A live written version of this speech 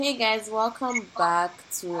Hey guys, welcome back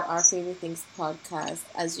to our Favorite Things podcast.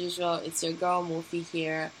 As usual, it's your girl Mofi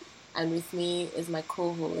here, and with me is my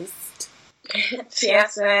co-host.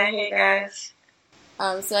 Tiasa, hey guys.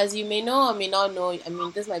 So as you may know or may not know,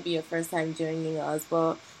 this might be your first time joining us,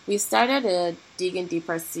 but we started a Digging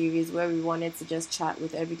Deeper series where we wanted to just chat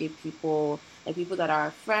with everyday people, like people that are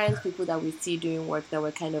our friends, people that we see doing work that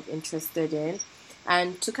we're kind of interested in,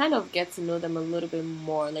 and to kind of get to know them a little bit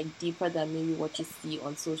more, like deeper than maybe what you see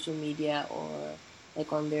on social media or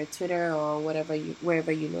like on their Twitter or wherever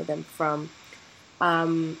you know them from.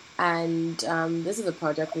 And this is a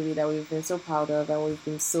project really that we've been so proud of and we've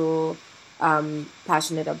been so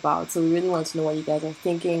passionate about. So we really want to know what you guys are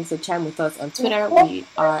thinking. So chime with us on Twitter. We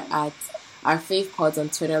are at our Faith Pods on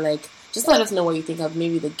Twitter. Like, just let us know what you think of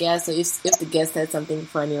maybe the guest. So if the guest said something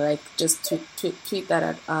funny, like just tweet that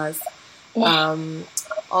at us.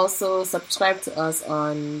 Also subscribe to us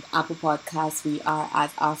on Apple Podcasts. We are at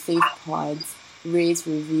our Faith Pods. Rate,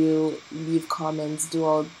 review, leave comments, do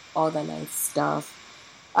all the nice stuff.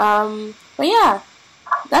 But yeah,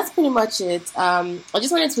 that's pretty much it. I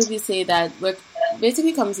just wanted to quickly say that we're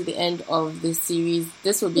basically coming to the end of the series.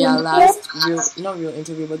 This will be our last not real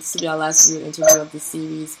interview, but this will be our last real interview of the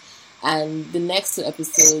series. And the next 2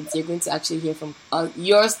 episodes, you're going to actually hear from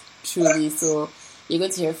yours truly. So you're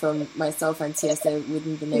going to hear from myself and TSA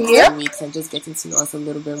within the next 2 weeks and just getting to know us a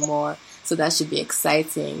little bit more. So that should be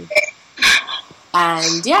exciting.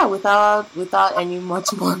 And yeah, without any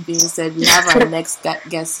much more being said, we have our next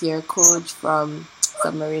guest here, Coach from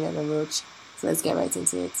Submarine and a Roach. So let's get right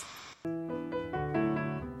into it.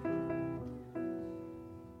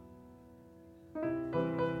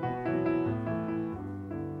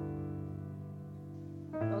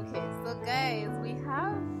 Okay, so guys, we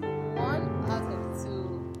have 1 out of 2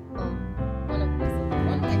 of one of this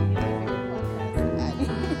one like my favorite podcast.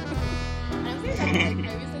 And I'm saying that I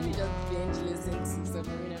recently just binge listened to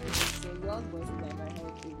Submarine and a Roach, so y'all's voices in my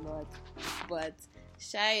head a lot. But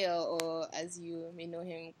Shayo, or as you may know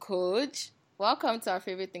him, Coach, welcome to our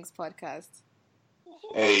Favorite Things podcast.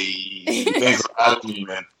 Hey, thanks for having me,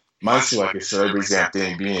 man. Mine's feel like a celebrity and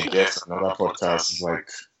thing. Being a guest on another podcast is like,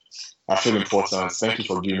 I feel important. Thank you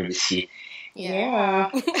for giving me this shit. Yeah.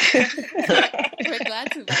 We're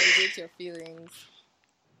glad to validate your feelings.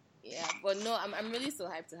 Yeah, but no, I'm really so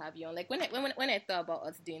hyped to have you on. Like when I thought about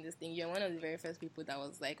us doing this thing, you're one of the very first people that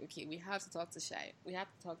was like, okay, we have to talk to Shai. We have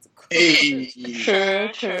to talk to Coach. Hey.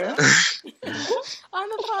 True. On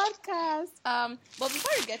the podcast. But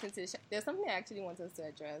before we get into it, there's something I actually want us to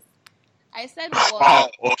address. I said, Oh,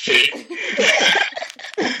 okay.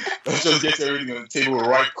 Let's just get everything on the table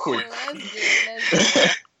right quick. Let's do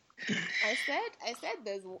it. I said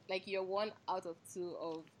there's like you're 1 out of 2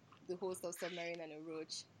 of the host of Submarine and a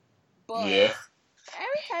Roach. But yeah.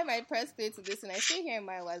 Every time I press play to this and I still hear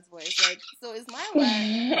Maiwa's voice, like, so is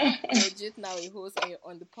Maiwa legit now a host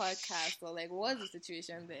on the podcast, or like, what's the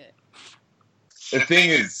situation there? The thing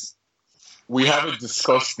is, we haven't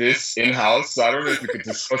discussed this in-house, so I don't know if we could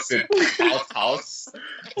discuss it out-house.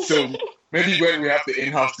 So maybe when we have the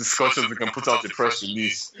in-house discussions, we can put out the press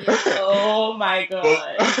release. Oh my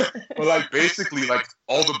god. But like, basically, like,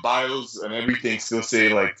 all the bios and everything still say,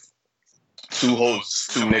 like, 2 hosts,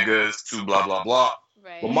 2 niggas, 2 blah, blah, blah.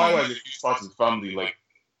 Right. But Maiwa is a huge part of the family. Like,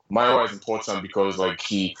 Maiwa is important because, like,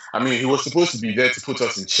 he was supposed to be there to put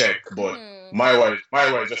us in check, but Maiwa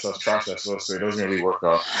is just as trash as us, so it doesn't really work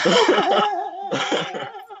out.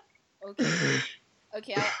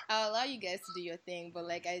 Okay, I'll allow you guys to do your thing, but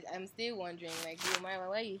like I'm still wondering, like, Maiwa,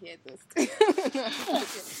 why you hear this?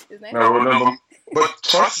 It's nice. No, but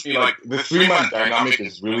trust me, like, the 3-man dynamic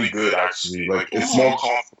is really good, actually. Like, it's more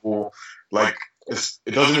comfortable. Like,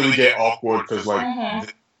 it doesn't really get awkward because,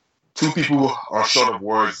 like, 2 people are short of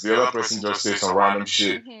words. The other person just says some random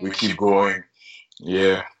shit. We keep going.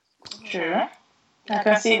 Yeah. True. I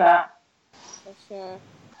can see that. For sure.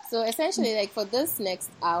 So essentially, like, for this next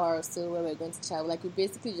hour or so where we're going to chat, like, we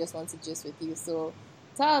basically just want to gist with you. So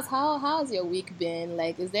tell us, how has your week been?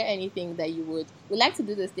 Like, is there anything that we like to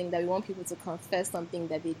do this thing that we want people to confess something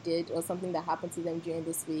that they did or something that happened to them during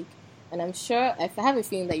this week? And I'm sure, I have a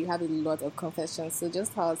feeling that you have a lot of confessions. So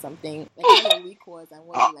just tell us something, like, how your week was and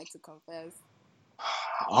what you like to confess.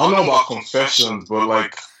 I don't know about confessions, but,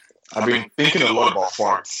 like, I've been thinking a lot about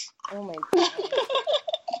farts. Oh my god.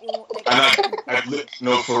 And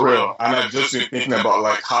no, for real. And I've just been thinking about,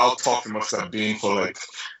 like, how tough it must have been for, like,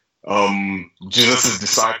 Jesus'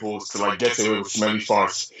 disciples to, like, get away with smelly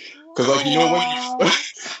farts. Because, like, when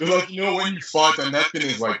you fart and that thing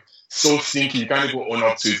is, like, so stinky, you can't even own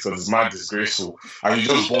up to it because it's mad disgraceful. And you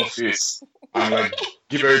just bone face. and like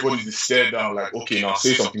give everybody the stare down, like, okay, now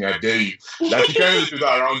say something, I dare you. Like you can't really do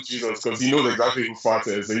that around Jesus because he knows exactly who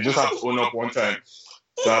farted, so you just have to own up one time.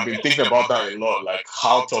 So I've been thinking about that a lot, like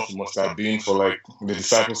how tough it must have been for like the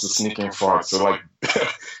disciples to sneak in fart. So like,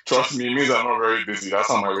 trust me, it means I'm not very busy. That's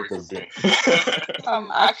how my week has been.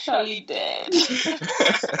 I'm actually dead.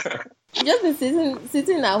 Just been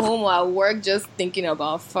sitting at home or at work, just thinking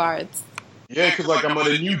about farts. Yeah, because like I'm at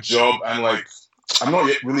a new job and like I'm not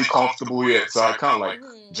yet really comfortable yet, so I can't like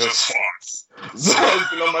just fart. So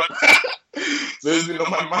it's been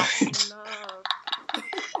on my mind.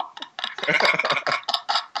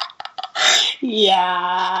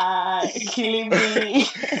 Yeah, killing me.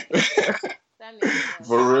 That makes sense.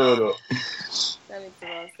 For real though. That makes a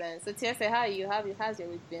lot of sense. So Tia, how are you? How's your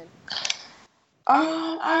week been?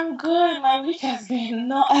 I'm good. My week has been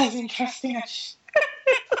not as interesting as.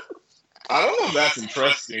 I don't know if that's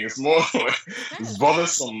interesting. It's more like it's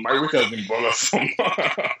bothersome. My week has been bothersome.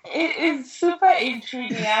 It is super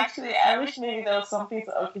intriguing, actually. I wish maybe there was something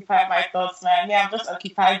to occupy my thoughts, man. Yeah, I'm just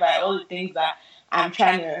occupied by all the things that I'm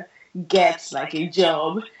trying to get, like a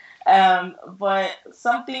job. But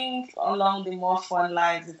something along the more fun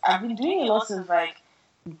lines is I've been doing a lot of like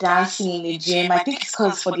dancing in the gym. I think it's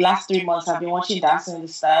because for the last 3 months I've been watching Dancing with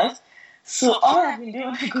the Stars. So all I've been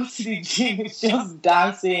doing when I go to the gym is just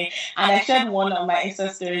dancing. And I shared one of my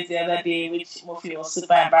Insta stories the other day, which Mofi was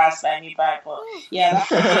super embarrassed by me by. But yeah,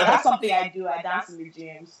 that's something I do. I dance in the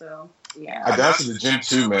gym. So yeah. I dance in the gym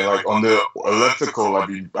too, man. Like on the elliptical, I've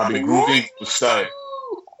been grooving to style.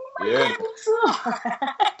 Yeah.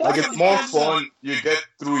 Like it's more fun. You get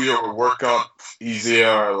through your workout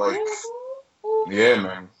easier. Like yeah,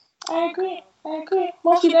 man. I agree.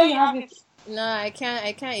 Mofi, there you have it. No, I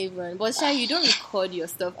can't even. But Shai, you don't record your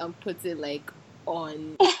stuff and put it like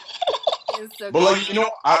on Instagram. But like, you know,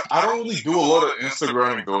 I don't really do a lot of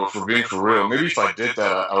Instagramming though, for being for real. Maybe if I did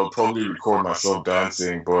that, I would probably record myself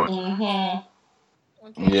dancing. But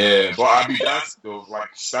yeah, but I'd be dancing though. Like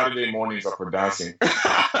Saturday mornings are for dancing.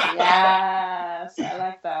 Yes, I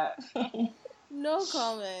like that. No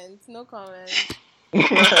comment.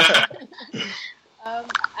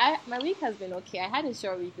 My week has been okay. I had a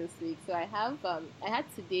short week this week, so I had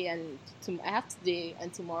today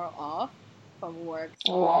and tomorrow off from work.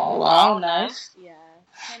 Oh wow, nice. Yeah,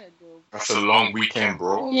 kind of dope. That's a long weekend,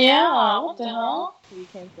 bro. Yeah, what the hell?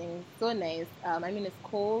 Weekend thing, so nice. I mean it's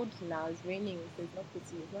cold now. It's raining, so it's not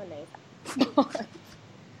pretty. It's not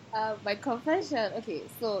nice. My confession. Okay,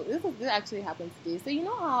 so this actually happened today. So you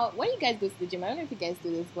know how when you guys go to the gym, I don't know if you guys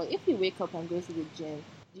do this, but if you wake up and go to the gym,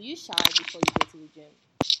 do you shower before you go to the gym?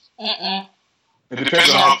 It depends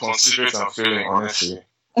on how considerate I'm feeling, honestly.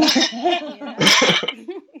 Yeah.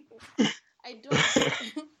 I don't.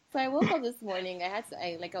 So I woke up this morning. I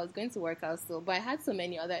was going to work out, but I had so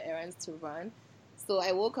many other errands to run. So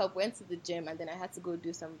I woke up, went to the gym, and then I had to go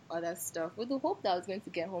do some other stuff with the hope that I was going to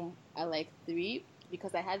get home at like 3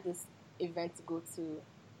 because I had this event to go to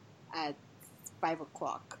at 5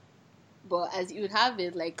 o'clock. But as you would have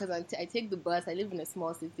it, like, because I take the bus, I live in a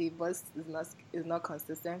small city, bus is not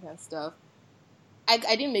consistent and stuff. I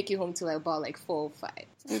didn't make it home till about like 4 or 5.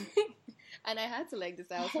 And I had to like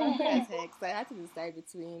decide, I was hungry as heck, so I had to decide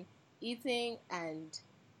between eating and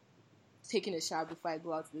taking a shower before I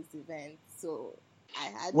go out to this event. So I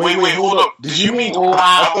had Wait, hold up. Did you mean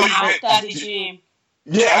after the gym?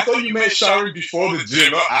 Yeah, I thought you meant showering before the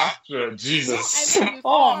gym, not after. Jesus. I mean,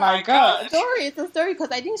 before. Oh my god. It's a story because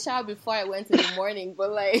I didn't shower before I went in the morning,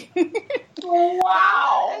 but like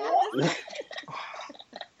wow.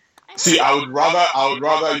 See, I would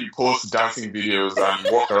rather you post dancing videos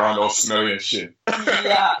than walk around all smelly and shit.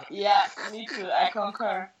 Yeah, me too. I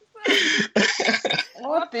concur.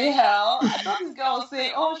 What the hell? I thought this girl was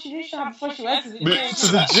saying, oh, she didn't shower before she went to the gym. To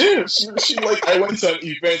the gym. She like, I went to an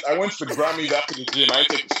event. I went to the Grammys after the gym. I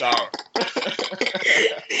didn't take a shower.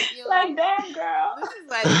 Like, damn, girl. This is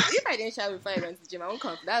like, if I didn't shower before I went to the gym, I won't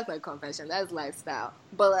that's my confession. That's lifestyle.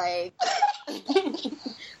 But like,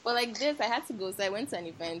 this, I had to go. So I went to an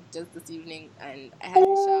event just this evening, and I had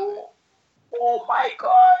to shower. Oh my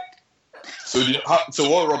god. So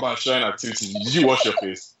what rub and shine activity? Did you wash your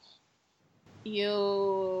face?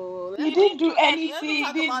 You didn't do anything,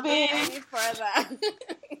 this babe. Further.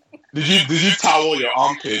 Did you towel your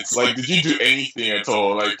armpits? Like, did you do anything at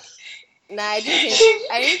all? Like, nah, I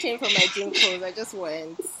didn't change from my gym clothes. I just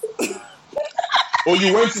went. Oh,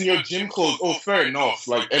 you went in your gym clothes. Oh, fair enough.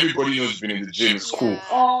 Like, everybody knows you've been in the gym. It's cool.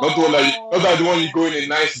 Oh. Not the one you go in a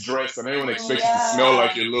nice dress and everyone expects you to smell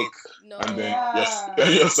like you look. No. And then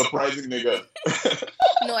you're a surprising nigga.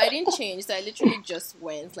 No, I didn't change. So I literally just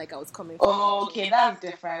went like I was coming from. Oh, okay, that's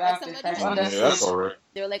different. That's different. Yeah, that's alright.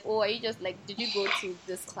 They were like, "Oh, are you just like? Did you go to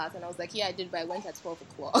this class?" And I was like, "Yeah, I did, but I went at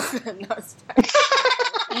 12:00." And I was like,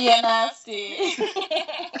 yeah, nasty.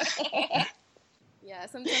 Yeah,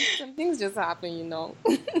 sometimes some things just happen,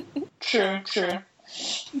 True.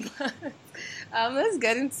 Let's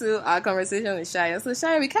get into our conversation with Shaya. So,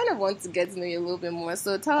 Shaya, we kind of want to get to know you a little bit more.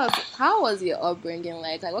 So, tell us, how was your upbringing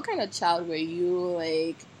like? Like, what kind of child were you?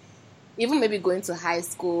 Like, even maybe going to high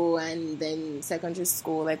school and then secondary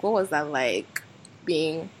school. Like, what was that like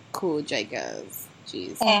being coach, I guess?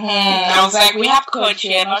 Jeez. I was like, we have coach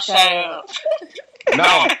here, not Shaya.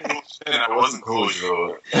 No, I wasn't coach,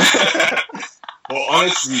 though. But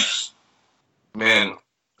honestly, man,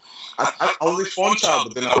 I was a fun child,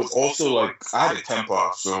 but then I was also like, I had a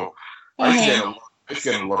temper, so I used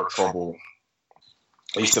to get in a lot of trouble.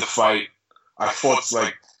 I used to fight. I fought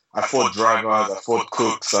drivers, I fought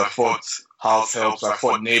cooks, I fought house helps, I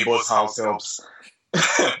fought neighbors' house helps.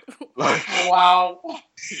 Like, wow.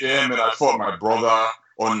 Yeah, man, I fought my brother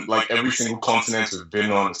on like every single continent we've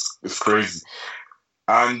been on. It's crazy.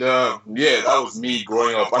 And yeah, that was me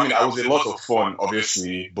growing up. I mean, I was a lot of fun,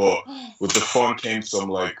 obviously, but with the fun came some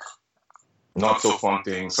like not so fun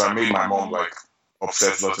things. So I made my mom like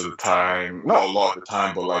upset a lot of the time. Not a lot of the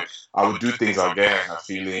time, but like I would do things like get her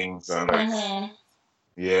feelings and like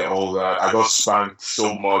yeah, all that. I got spanked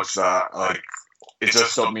so much that like it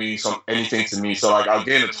just stopped me anything to me. So like I'll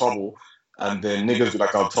get into trouble and then niggas be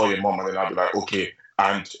like, I'll tell your mom, and then I'll be like, okay.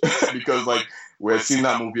 And because like we've seen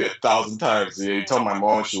that movie 1,000 times. Yeah, you tell my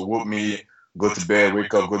mom, she'll whoop me, go to bed,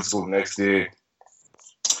 wake up, go to school the next day.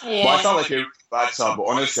 Yeah. But I sound like a bad child, but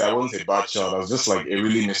honestly, I wasn't a bad child. I was just like a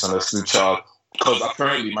really misunderstood child. Because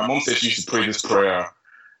apparently, my mom said she used to pray this prayer,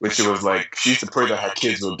 which she was like, she used to pray that her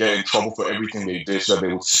kids would get in trouble for everything they did so that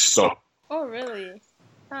they would stop. Oh, really?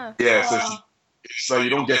 Huh. Yeah, so you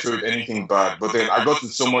don't get away with anything bad. But then I got in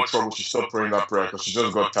so much trouble, she stopped praying that prayer because she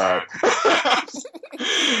just got tired.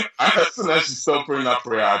 And as soon as she stopped praying that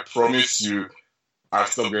prayer, I promise you, I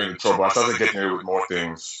stopped getting in trouble. I started getting away with more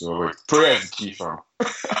things. So like, prayer is the key, fam.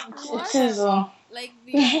 It is. Like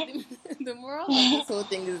the moral of this whole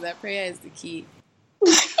thing is that prayer is the key.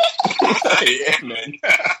 Yeah, man.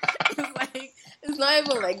 It's not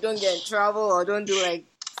even like don't get in trouble or don't do like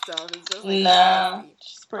stuff. It's just like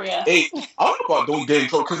prayer. Hey, I don't know about don't get in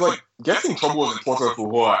trouble because like getting in trouble is important for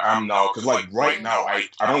who I am now. Because like right now, I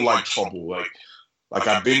don't like trouble. Like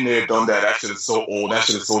I've been there, done that. That shit is so old. That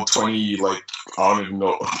shit is so 20. Like I don't even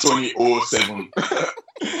know 2007.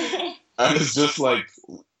 And it's just like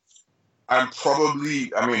I'm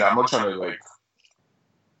not trying to like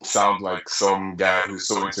sound like some guy who's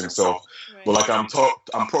so into himself, right. But like I'm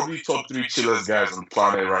probably top 3 chillest guys on the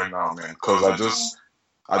planet right now, man. Because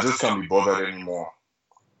I just can't be bothered anymore.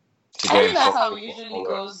 I think that's how it usually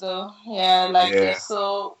goes, though. Yeah, like it's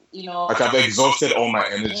so like I've exhausted all my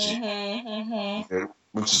energy, yeah,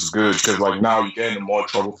 which is good because like now you get into more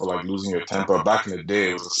trouble for like losing your temper. Back in the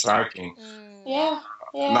day, it was a spanking. Yeah.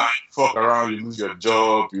 Now you fuck around, you lose your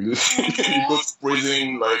job, you go to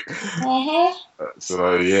prison, like.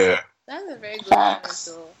 So yeah. That's a very good point,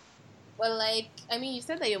 though. Well, like, I mean, you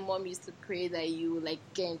said that your mom used to pray that you like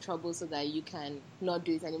get in trouble so that you can not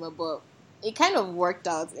do it anymore, but it kind of worked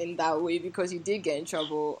out in that way because you did get in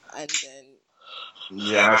trouble, and then.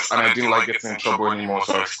 Yeah, and I didn't like getting in trouble anymore,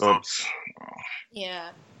 so I stopped. Yeah.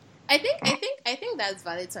 I think that's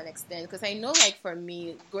valid to an extent because I know, like, for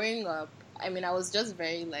me, growing up, I mean, I was just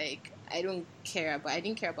very, like, I didn't care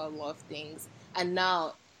about a lot of things. And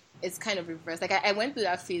now it's kind of reversed. Like, I went through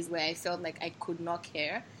that phase where I felt like I could not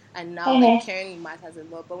care. And now, like, caring matters a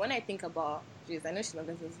lot. But when I think about, I know she's not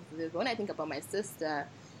going to listen to this, but when I think about my sister,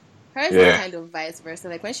 hers is kind of vice versa.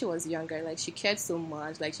 Like, when she was younger, like, she cared so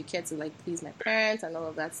much. Like, she cared to, like, please my parents and all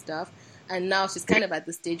of that stuff. And now she's kind of at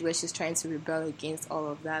the stage where she's trying to rebel against all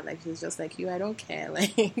of that. Like, she's just like, I don't care.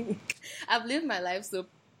 Like, I've lived my life so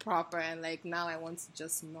proper, and, like, now I want to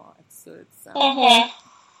just not. So it's...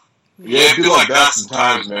 Yeah, it'd be like that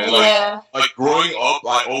sometimes, man. Like growing up,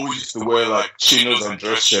 I always used to wear, like, chinos and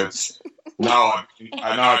dress shirts. Now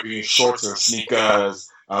I've been in shorts and sneakers.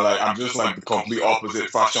 And, like, I'm just, like, the complete opposite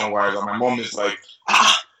fashion-wise. And my mom is like,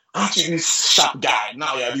 aren't you this sharp guy?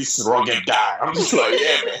 Now you're this rugged guy. I'm just like,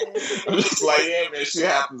 yeah, man. Shit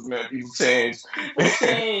happens, man. People change.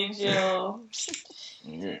 Yo.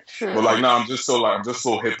 Yeah. But like now, I'm just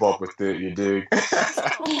so hip hop with it. You dig?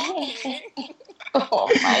 Oh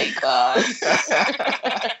my god.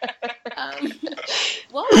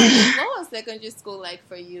 What was secondary school like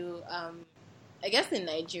for you? I guess in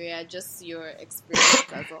Nigeria, just your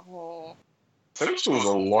experience as a whole. Secondary school was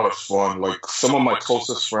a lot of fun. Like some of my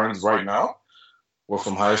closest friends right now were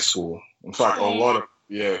from high school. In fact, a Okay. lot of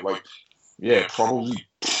probably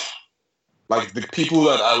like the people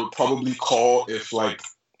that I would probably call if like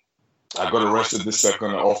I got arrested this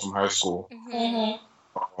second are all from high school. Yeah,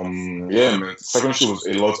 man. Secondary school was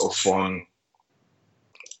a lot of fun.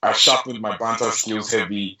 I sharpened my banter skills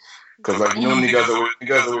heavy because, like,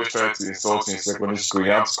 niggas always try to insult me in secondary school.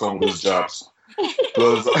 You have to come with those jobs.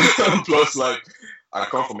 Plus, plus, like, I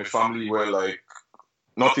come from a family where like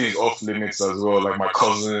nothing is off limits as well. Like my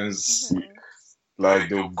cousins, like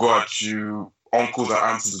they'll go at you. Uncles and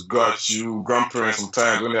aunties will go at you. Grandparents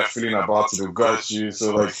sometimes when they're feeling about it, they'll go at you.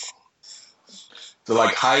 So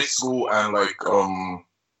like high school and like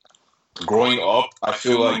growing up, I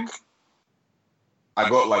feel like I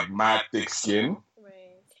got like mad thick skin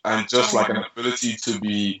and just like an ability to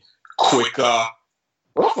be quicker.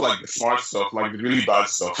 Not for like the smart stuff, like the really bad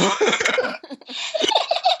stuff.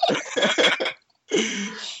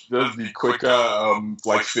 Just be quicker,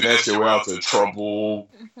 like finesse your way out of trouble,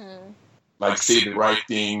 like say the right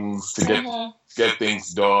things to get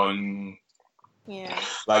things done. Yeah.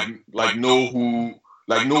 Like know who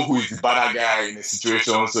is the bad guy in a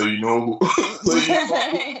situation, so you know who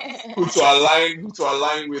to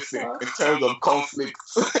align with in terms of conflict.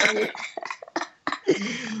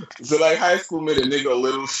 So like high school made a nigga a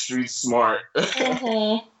little street smart.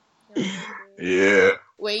 Yeah.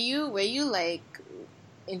 Were you like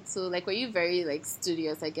into like were you very like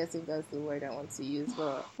studious? I guess if that's the word I want to use,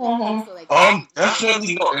 but also, like,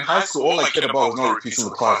 definitely not. In high school, all I cared about was not repeating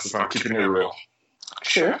the class. If I'm keeping it real.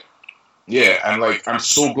 Sure. Yeah, and like I'm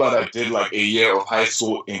so glad I did like a year of high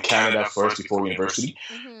school in Canada first before university.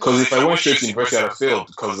 Because if I went straight to university, I'd have failed.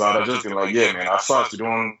 Because I'd have just been like, yeah, man. As far as they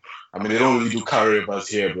don't really do career bars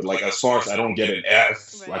here, but like as far as I don't get an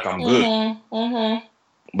F, like I'm good.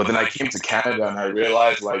 But then I came to Canada and I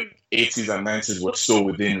realized like 80s and 90s were still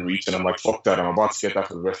within reach, and I'm like, fuck that, I'm about to get that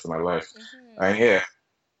for the rest of my life. And yeah.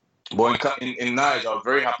 But in Niger, I was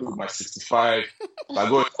very happy with my 65. I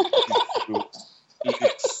go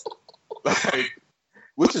like,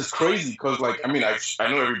 which is crazy because like I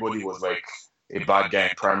know everybody was like a bad guy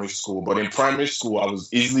in primary school, but in primary school I was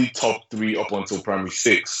easily top 3 up until primary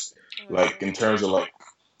 6, like in terms of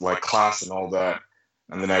like class and all that.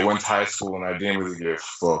 And then I went to high school and I didn't really give a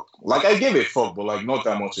fuck. Like I gave a fuck, but like not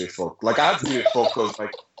that much of a fuck. Like I had to give a fuck because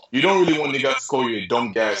like you don't really want niggas to call you a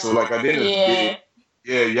dumb guy. So like at the end of the day,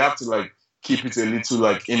 yeah, you have to like keep it a little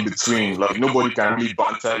like in between. Like nobody can really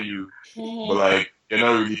banter you, but like you're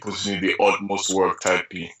not really pushing in the utmost work type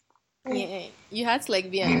P. Yeah, you had to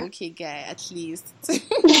like be an okay guy at least.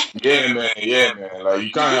 Yeah, man. Like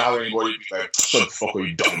you can't have anybody be like, "Shut the fuck up,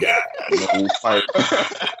 you dumb guy." You know, we'll fight.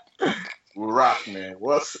 We'll rap, man.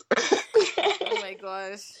 What? Oh my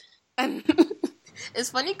gosh! And it's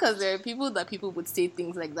funny because there are people would say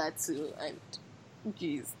things like that to, and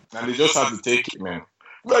jeez. And they just have to take it, man.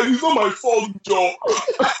 Like it's not my fault, Joe.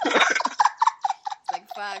 Like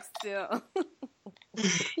facts still.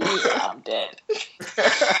 Yeah, I'm dead.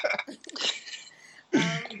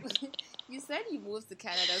 You said you moved to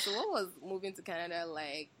Canada. So what was moving to Canada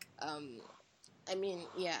like?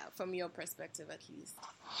 From your perspective at least.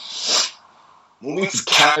 Moving to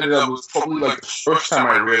Canada was probably like the first time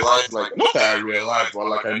I realized, like, not that I realized, but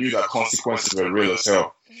like I knew that consequences were real as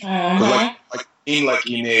hell. Like being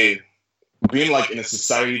in a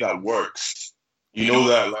society that works, you know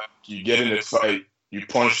that like you get in a fight, you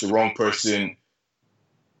punch the wrong person,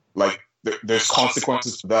 like there's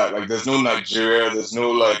consequences to that. Like there's no Nigeria, there's no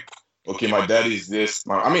like, okay, my daddy's this.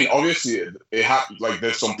 Obviously it happened. Like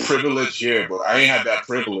there's some privilege here, but I ain't had that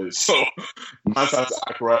privilege, so man's had to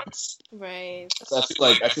act right. Right. So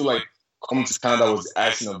I feel like coming to Canada was the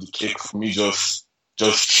icing of the cake for me. Just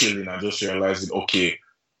chilling and just realizing, okay,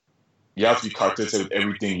 you have to be calculated with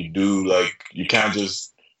everything you do. Like you can't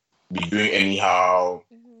just be doing anyhow.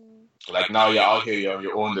 Like now you're out here, you're on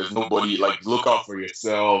your own. There's nobody. Like look out for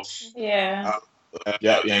yourself. Yeah.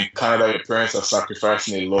 In Canada, your parents are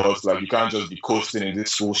sacrificing a lot. Like you can't just be coasting in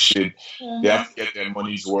this full shit. They have to get their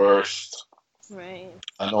money's worth, right,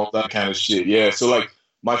 and all that kind of shit. Yeah. So like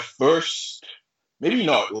my first, maybe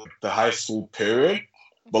not like the high school period,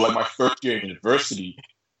 but like my first year in university,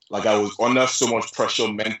 like I was under so much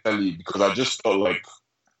pressure mentally because I just felt like,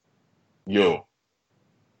 yo,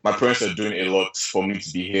 my parents are doing a lot for me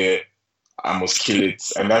to be here. I must kill it,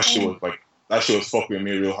 and that shit was fucking with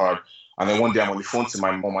me real hard. And then one day I'm on the phone to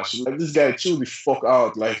my mom and she's like, this guy, chill the fuck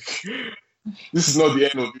out. Like, This is not the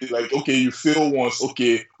end of it. Like, okay, you fail once.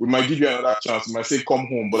 Okay, we might give you another chance. We might say, come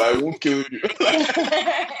home, but I won't kill you.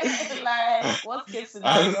 Like, worst case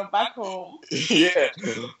scenario, you're back home. Yeah.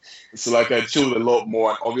 So, like, I chilled a lot more.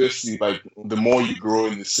 And obviously, like, the more you grow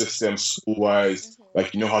in the system school-wise,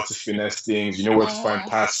 like, you know how to finesse things. You know where to find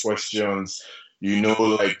past questions. You know,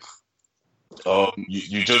 like,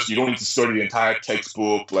 you don't need to study the entire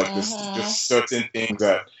textbook. Like, there's just certain things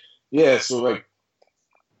that, yeah. So, like,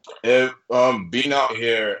 being out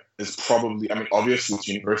here is probably, I mean, obviously it's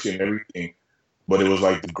university and everything, but it was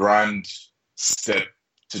like the grand step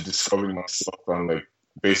to discovering myself and like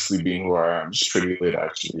basically being who I am. Just pretty lit,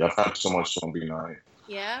 actually. I've had so much fun being out here.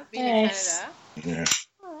 Yeah, being in Canada. Yeah.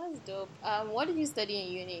 Oh, that's dope. What did you study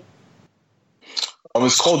in uni?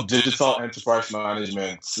 It's called Digital Enterprise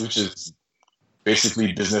Management, which is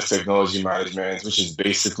basically business technology management, which is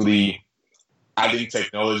basically adding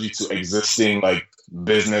technology to existing like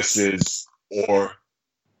businesses or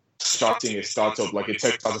starting a startup, like a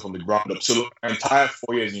tech startup from the ground up. So the entire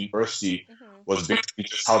 4 years in university was basically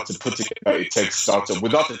just how to put together a tech startup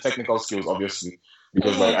without the technical skills, obviously,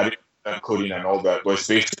 because like I didn't learn coding and all that. But it's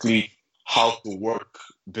basically how to work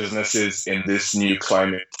businesses in this new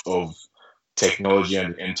climate of technology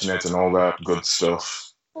and the internet and all that good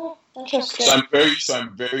stuff. Oh, interesting. So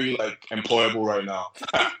I'm very like employable right now.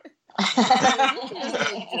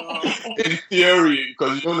 In theory,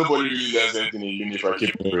 because you know nobody really learns anything in uni if I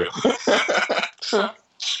keep it real. True.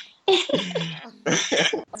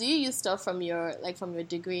 Do you use stuff from your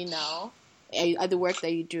degree now at the work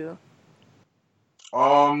that you do?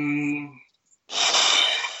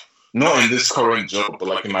 Not in this current job, but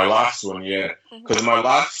like in my last one, yeah. Because in my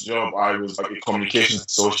last job, I was like a communications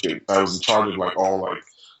associate. I was in charge of like all like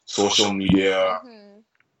social media.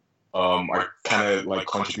 I kind of like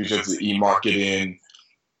contributed to e-marketing.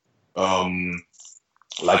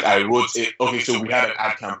 Like I wrote it. Okay, so we had an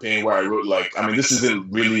ad campaign where I wrote like, I mean, this isn't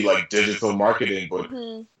really like digital marketing, but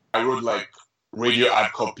I wrote like radio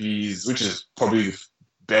ad copies, which is probably the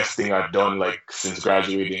best thing I've done like since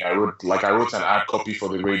graduating. I wrote an ad copy for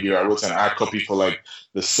the radio. I wrote an ad copy for like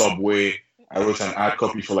the subway. I wrote an ad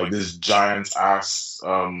copy for like this giant ass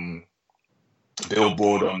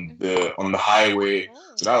billboard on the highway.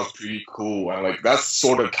 So that was pretty cool. And like that's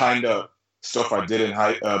sort of kind of stuff I did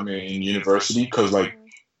in university, because like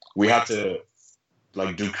we had to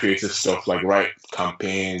like do creative stuff, like write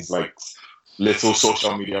campaigns, like little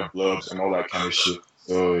social media blurbs and all that kind of shit.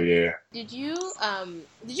 So yeah. Did you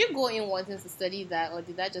go in wanting to study that, or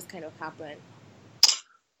did that just kind of happen?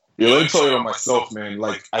 Yeah, let me tell you about myself, man.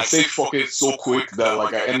 Like I say fuck it so quick that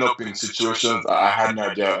like I end up in situations that I had no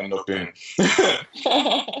idea I'd end up in.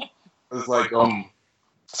 It's like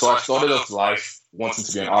so I started off life wanting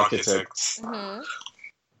to be an architect.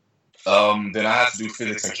 Then I had to do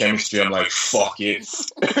physics and chemistry. I'm like, fuck it.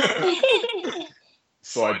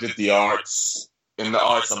 So I did the arts. In the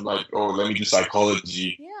arts, I'm like, oh, let me do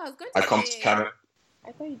psychology. Yeah, I was going to come to Canada.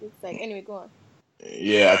 I thought you did psych. Anyway, go on.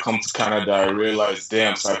 Yeah, I come to Canada. I realized,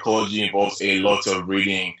 damn, psychology involves a lot of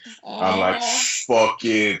reading. I'm like, fuck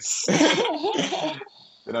it.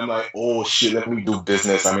 Then I'm like, oh shit, let me do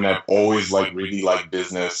business. I mean, I've always like really liked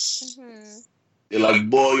business. They're like,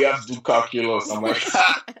 boy, you have to do calculus. I'm like,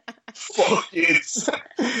 fuck it.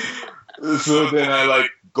 So then I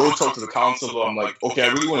like go talk to the counselor. I'm like, okay,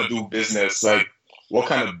 I really want to do business. Like, what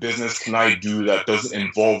kind of business can I do that doesn't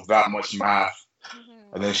involve that much math?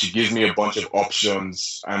 And then she gives me a bunch of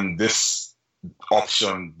options, and this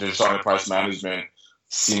option, digital enterprise management,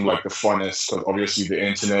 seemed like the funnest, because obviously the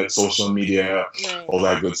internet, social media, all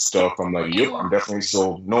that good stuff. I'm like, yep, I'm definitely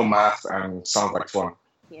sold. No math, and sounds like fun.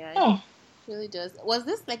 Yeah, it really does. Was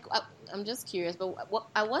this like, I'm just curious, but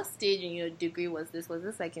at what stage in your degree was this? Was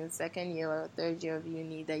this like in second year or third year of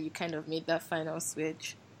uni that you kind of made that final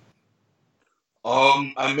switch?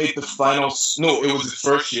 I made the final. No, it was the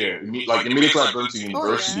first year. Like immediately I got into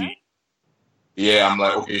university. Yeah, I'm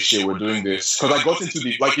like, okay, shit, we're doing this. Because I got into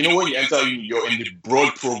the, like, you know, when you enter, you're in the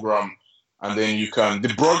broad program, and then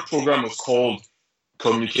the broad program was called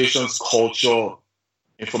Communications, Culture,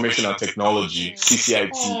 Information and Technology,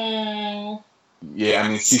 CCIT. Yeah,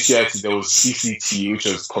 and in CCIT, there was CCT, which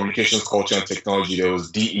was Communications, Culture and Technology. There was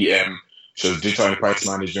DEM, which was Digital Enterprise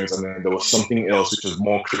Management, and then there was something else, which was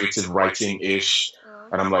more creative writing-ish.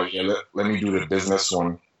 And I'm like, yeah, let me do the business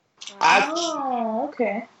one.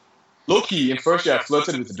 Okay. Low-key, in first year, I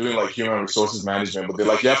flirted with doing like human resources management, but they're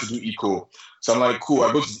like, you have to do eco. So I'm like, cool.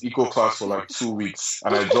 I go to the eco class for like 2 weeks,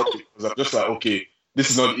 and I dropped it because I'm just like, okay, this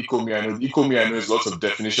is not the eco me I know. The eco me I know is lots of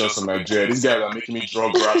definitions from Nigeria. These guys are making me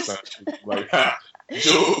draw graphs and shit. Like,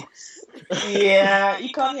 jokes. Yeah,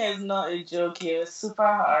 econ here is not a joke here. It's super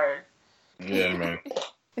hard. Yeah, man.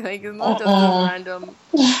 Like it's not just a random.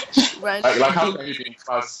 Like how can you be in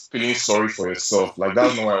class feeling sorry for yourself? Like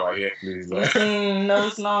that's not why we're here, please. Like. No,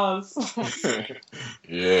 it's not.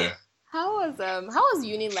 Yeah. How was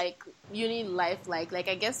uni life like? Like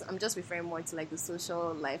I guess I'm just referring more to like the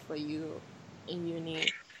social life for you in uni.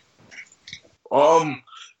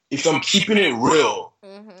 If I'm keeping it real,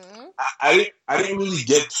 Mm-hmm. I didn't really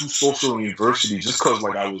get too social in university just because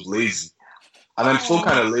like I was lazy, and I'm still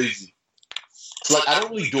kind of lazy. So like I don't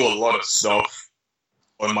really do a lot of stuff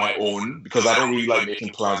on my own because I don't really like making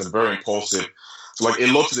plans. I'm very impulsive. So like a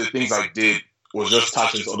lot of the things I did was just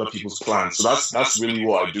touch into other people's plans. So that's really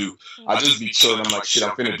what I do. I just be chilling. I'm like, shit,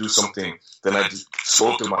 I'm finna do something. Then I just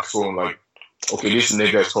scroll through my phone like, okay, this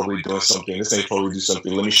nigga is probably doing something. This nigga probably do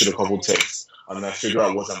something. Let me shoot a couple texts. And then I figure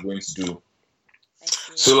out what I'm going to do.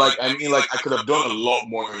 So like, I mean, like I could have done a lot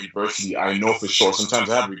more in university. I know for sure. Sometimes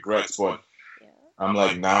I have regrets, but I'm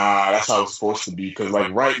like, nah, that's how it's supposed to be. Because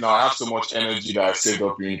like right now, I have so much energy that I saved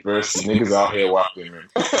up in university. Niggas out here whopping, man.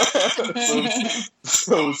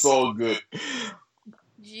 so it's all good.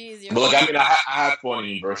 Jeez, but like, I mean, I had fun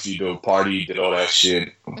in university though. Party, did all that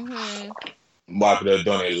shit. Mm-hmm. But I could have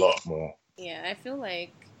done a lot more. Yeah, I feel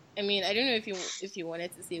like. I mean, I don't know if you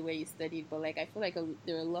wanted to say where you studied, but like I feel like there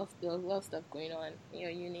was a lot of stuff going on in your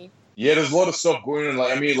uni. Yeah, there's a lot of stuff going on.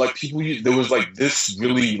 Like I mean, like people, there was like this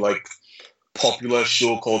really like popular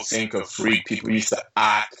show called Sync of Freak. People used to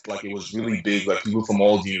act like it was really big. Like people from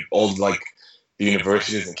all like the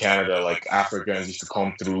universities in Canada, like Africans used to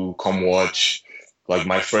come watch. Like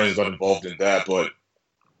my friends got involved in that, but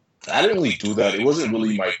I didn't really do that. It wasn't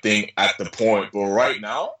really my thing at the point. But right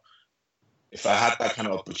now, if I had that kind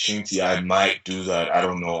of opportunity, I might do that. I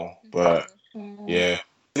don't know. But yeah.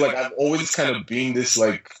 Like I've always kind of been this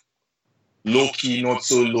like low-key, not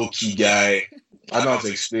so low-key guy. I don't know how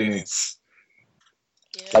to explain it.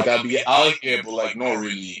 Yeah. Like I'll be out here, but like not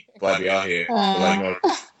really. But I'll be out here, but like not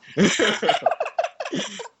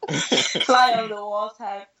fly on the wall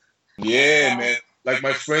type. Yeah, man. Like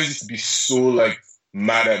my friends used to be so like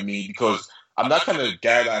mad at me because I'm that kind of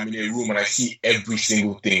guy that I'm in a room and I see every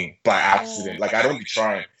single thing by accident. Like I don't be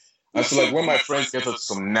trying. And so like when my friends get up to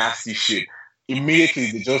some nasty shit,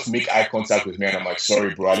 immediately they just make eye contact with me and I'm like,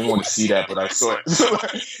 sorry bro, I didn't want to see that, but I saw it. So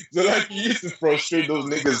like you used to frustrate those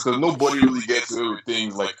niggas because nobody really gets away with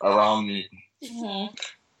things like around me. Mm-hmm.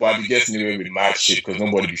 But I be getting away with mad shit because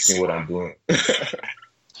nobody be seeing what I'm doing.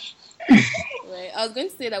 Right. I was going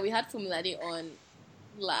to say that we had Fumilade on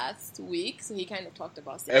last week, so he kind of talked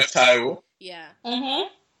about it. F. Tyro? Yeah. Mm-hmm.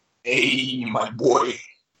 Hey, my boy.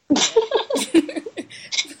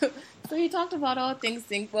 So he talked about all things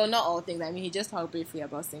Sync. Well, not all things. I mean, he just talked briefly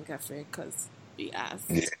about Sync Afri because we asked.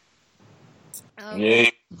 Yeah,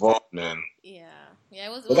 involved, man. Yeah, it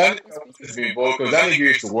was. But that nigga be involved because that nigga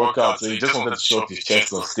used to work out, so he just wanted to show off his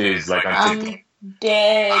chest on stage, like I'm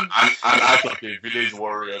dead. And act like a village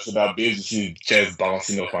warrior, so that babes you see his chest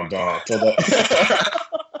bouncing up and down. So that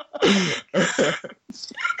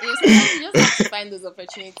you just have to find those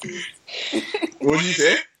opportunities. What do you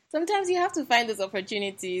say? Sometimes you have to find those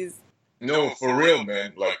opportunities. No, for real,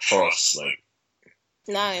 man. Like trust, like.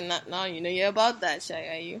 Now you know you're about that, Shy.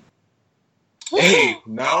 Are you? Hey,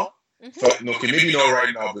 now. Mm-hmm. Okay, maybe not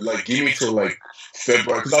right now, but like give me till like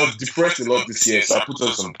February because I was depressed a lot this year, so I put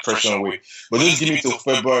on some pressure on weight. But just give me till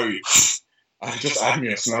February. I just add me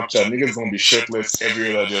on Snapchat. Niggas gonna be shirtless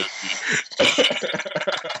every other day.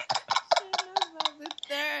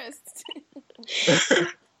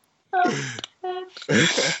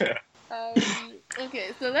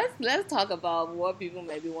 Okay, so let's talk about what people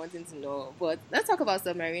might be wanting to know. But let's talk about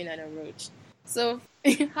Submarine and Roach. So,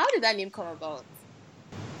 how did that name come about?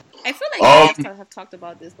 I feel like you guys have talked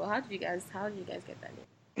about this, but how did you guys get that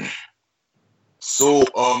name? So,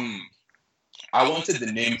 I wanted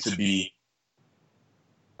the name to be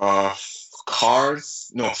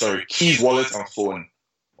keys, wallet, and phone,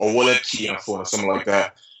 or wallet, key, and phone, or something like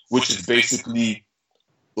that. Which is basically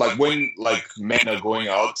like when like men are going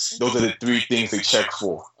out, those are the three things they check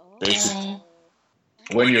for. Basically,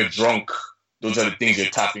 when you're drunk, those are the things you're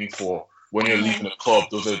tapping for. When you're leaving the club,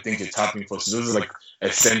 those are the things you're tapping for. So those are like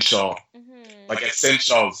essentials.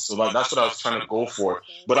 So like that's what I was trying to go for.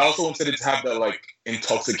 But I also wanted it to have that like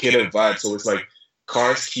intoxicated vibe. So it's like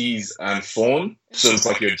cars, keys, and phone. So it's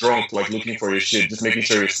like you're drunk, like looking for your shit, just making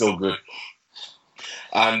sure you're still good.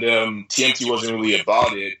 And TMT wasn't really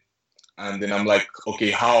about it. And then I'm like,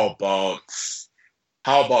 okay, how about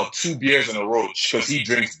 2 beers and a roach? Because he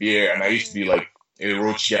drinks beer, and I used to be like a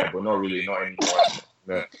roach guy, but not anymore.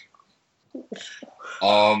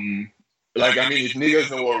 Like, I mean, if niggas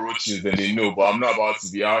know what roach is, then they know. But I'm not about to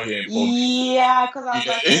be out here in public. Yeah, because I was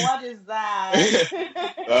like, what is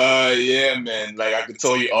that? Yeah, man. Like, I could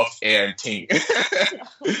tell you off air and ting.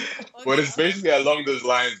 But it's basically along those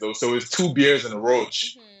lines, though. So it's 2 beers and a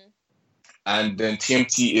roach. And then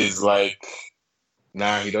TMT is like,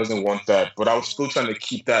 nah, he doesn't want that. But I was still trying to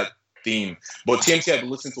keep that theme. But TMT had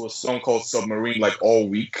listened to a song called Submarine like all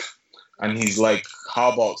week. And he's like,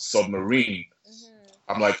 how about Submarine?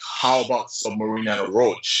 I'm like, how about Submarine and a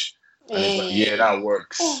roach? And he's like, yeah, that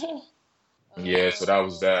works. Yeah, so that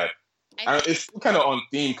was that. And it's kind of on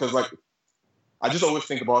theme because, like, I just always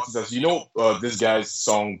think about this as, you know, this guy's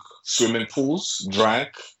song, Swimming Pools, Drank.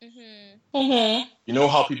 You know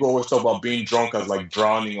how people always talk about being drunk as, like,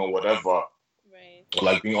 drowning or whatever. Right. Or,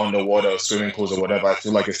 like, being underwater, swimming pools or whatever. I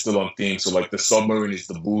feel like it's still on theme. So, like, the submarine is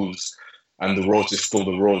the booze and the roach is still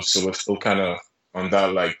the roach. So we're still kind of on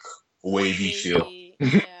that, like, wavy feel.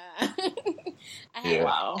 Yeah.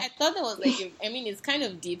 Wow. I thought there was like, I mean, it's kind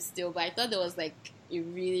of deep still, but I thought there was like a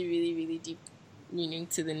really, really, really deep meaning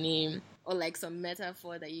to the name, or like some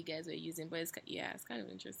metaphor that you guys were using. But it's kind of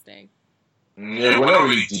interesting. Yeah, we're not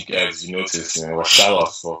really deep guys, you notice. You know, we're shallow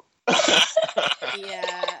as fuck.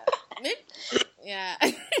 Yeah. Maybe, yeah.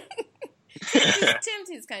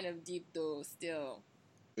 TMT is kind of deep though, still.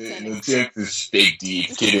 TMT is fake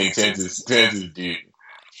deep. Kidding, TMT is deep.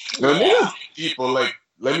 No, niggas deep, but like,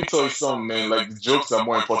 let me tell you something, man. Like, the jokes are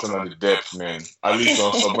more important than the depth, man. At least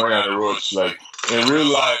on Submarine and the Roach. Like, in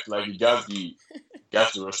real life, like, you guys be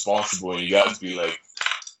responsible and you guys be like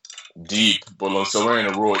deep. But on Submarine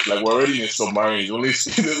and the Roach, like, we're already in Submarine. It's only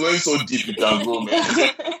so deep you can go, man.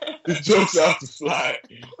 The jokes have to fly.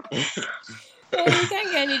 You can't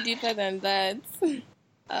get any deeper than that.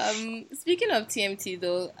 Speaking of TMT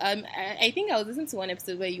though, I think I was listening to one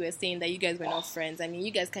episode where you were saying that you guys were not friends. I mean,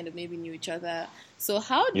 you guys kind of maybe knew each other. So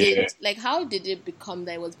how did it become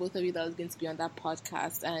that it was both of you that was going to be on that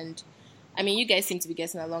podcast? And I mean, you guys seem to be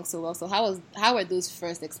getting along so well. So how were those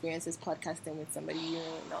first experiences podcasting with somebody you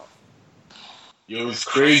don't know? It was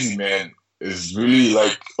crazy, man. It's really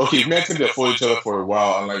like, okay, we had to follow each other for a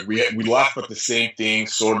while, and like we laugh at the same thing,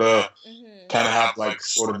 sort of. Kind of have like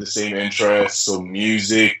sort of the same interests, so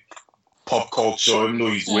music, pop culture, even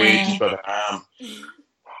though he's way deeper than I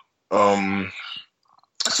am.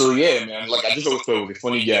 So yeah, man, like I just always thought he was a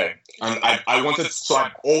funny guy, and I've always wanted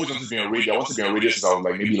to be on radio. I wanted to be on radio since I was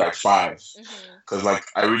like maybe like 5, because like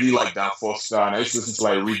I really like Dan Foster, and I used to listen to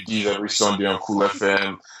like Rick Dees every Sunday on Cool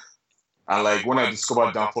FM. And like when I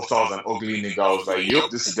discovered Dan Foster was an ugly nigga, I was like,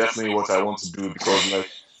 yup, this is definitely what I want to do, because like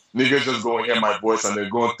niggas just go and hear my voice and they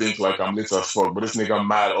go and think like I'm lit as fuck, but this nigga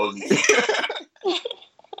mad ugly.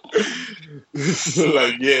 So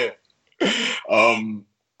like, yeah. And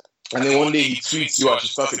then one day he tweets, yo, I should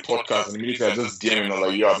start a podcast. And immediately I just DM him, I'm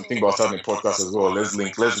like, yo, I've been thinking about starting a podcast as well. Let's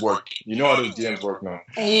link, let's work. You know how those DMs work now.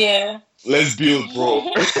 Yeah. Let's build,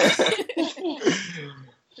 bro.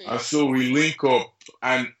 And so we link up,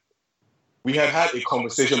 and we had a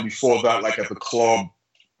conversation before that, like at the club.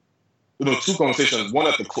 You know, 2 conversations, one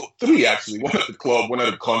at the club, 3 actually, one at the club, one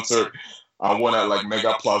at a concert, and one at like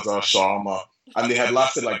Mega Plaza, Shawarma. And they had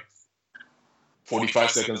lasted like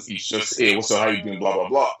 45 seconds each, just, hey, what's up, how you doing, blah, blah,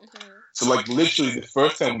 blah. So like literally the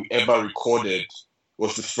first time we ever recorded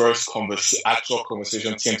was the first actual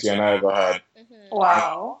conversation TMT and I ever had.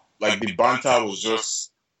 Wow. And, like the banter was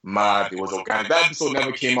just mad, it was organic. That episode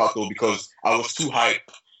never came out though because I was too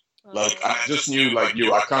hype. Like I just knew like,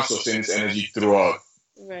 yo, I can't sustain this energy throughout.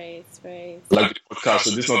 Right. Like the podcast,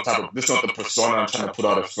 so this is not the persona I'm trying to put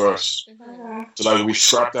out at first. So like we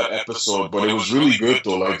scrapped that episode, but it was really good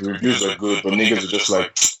though. Like the reviews are good, but niggas are just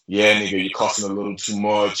like, yeah, nigga, you're costing a little too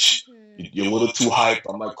much. You're a little too hype.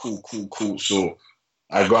 I'm like, cool. So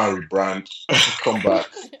I go and rebrand, come back.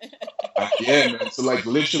 And yeah, man. So like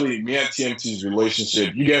literally, me and TMT's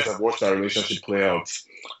relationship, you guys have watched our relationship play out.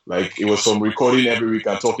 Like it was from recording every week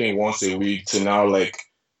and talking once a week to now like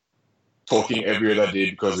talking every other day,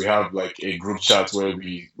 because we have like a group chat where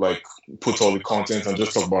we like put all the content and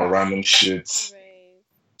just talk about random shit.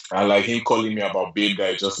 And like him calling me about babe that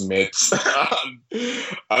I just met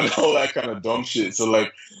and all that kind of dumb shit. So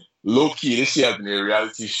like low key, this shit has been a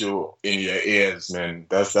reality show in your ears, man.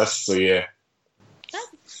 That's so yeah.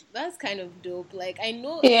 That's kind of dope. Like I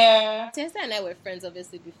know Tessa and I were friends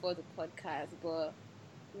obviously before the podcast, but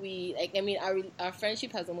we like, I mean, our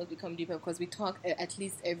friendship has almost become deeper because we talk at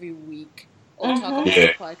least every week or talk about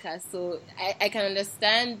the podcast. So I can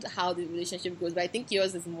understand how the relationship goes, but I think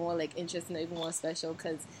yours is more like interesting or even more special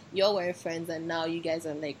because y'all weren't friends and now you guys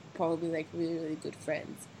are like probably like really, really good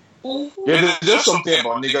friends. Yeah, there's just something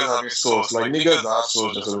about niggas having sauce. Like niggas that have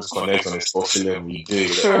sauce just always connect on a saucy level. We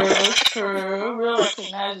dig. True. Real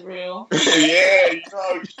recognize real. Yeah,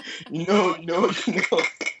 you know.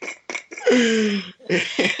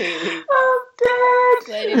 Oh God.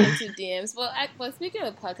 Sliding into DMs. But speaking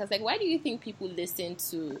of podcasts, like, why do you think people listen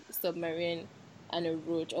to Submarine and a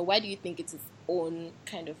Roach, or why do you think it's its own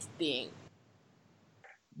kind of thing?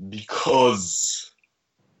 Because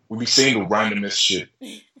we be saying the randomest shit.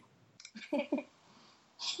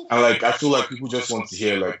 And like, I feel like people just want to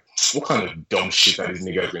hear like, what kind of dumb shit that these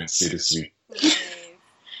niggas going to say this week? Right.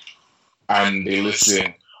 And they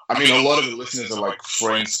listen. I mean, a lot of the listeners are like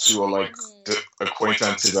friends too, or like the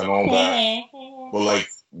acquaintances and all that. But like,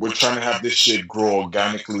 we're trying to have this shit grow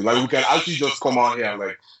organically. Like, we can actually just come out here and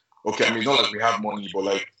like, okay, I mean, it's not like we have money, but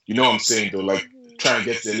like, you know what I'm saying though? Like, trying to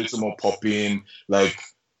get a little more popping, like,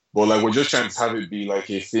 but like, we're just trying to have it be like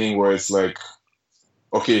a thing where it's like,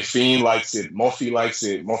 okay, Fiend likes it, Murphy likes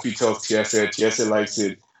it, Murphy tells Tiesa likes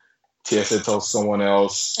it, Tiesa tells someone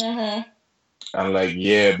else. And like,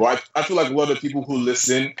 yeah, but I feel like a lot of people who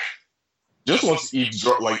listen just want to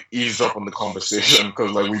eavesdrop on the conversation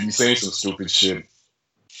because like we be saying some stupid shit.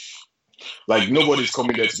 Like nobody's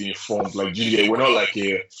coming there to be informed. Like Julia, we're not like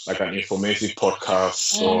an informative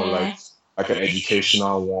podcast or like an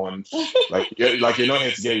educational one. Like you're not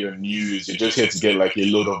here to get your news. You're just here to get like a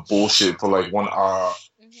load of bullshit for like 1 hour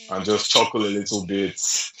and just chuckle a little bit.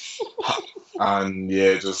 And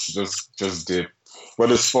yeah, just dip.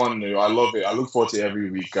 But it's fun. I love it. I look forward to it every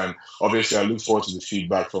week, and obviously I look forward to the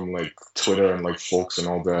feedback from like Twitter and like folks and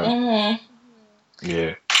all that.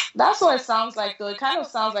 Yeah. That's what it sounds like, though. It kind of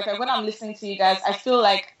sounds like when I'm listening to you guys, I feel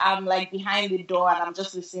like I'm like behind the door and I'm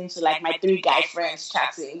just listening to like my 3 guy friends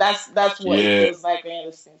chatting. That's what it feels like when you're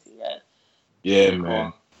listening to you guys. Yeah,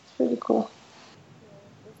 man. It's pretty cool.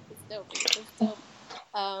 Yeah, it's dope.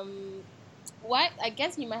 Why? I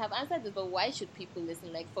guess you might have answered this, but why should people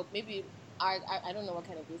listen? Like for maybe. I don't know what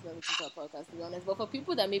kind of listeners listen to our podcast, to be honest, but for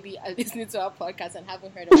people that maybe are listening to our podcast and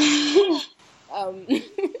haven't heard of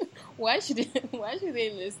it, why should they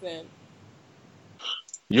listen?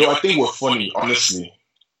 Yo, I think we're funny, honestly.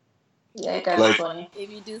 Yeah, you guys are funny. If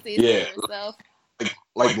you do say so yourself.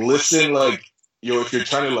 Like listen, like, yo, if you're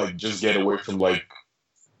trying to like just get away from like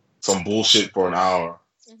some bullshit for an hour,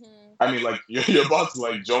 I mean, like you're about to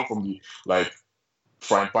like jump from the like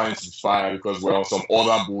frying pan into the fire because we're on some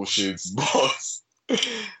other bullshit. But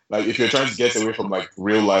like, if you're trying to get away from like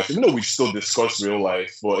real life, even though we still discuss real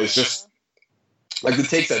life, but it's just like the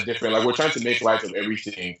takes are different. Like we're trying to make light of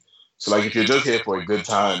everything. So like, if you're just here for a good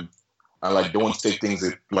time and like don't want to take things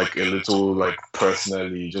like a little like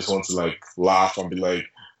personally, just want to like laugh and be like,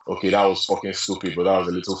 okay, that was fucking stupid, but that was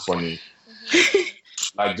a little funny.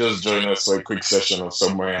 Like just join us for a quick session of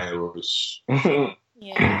Submarine and a Roach.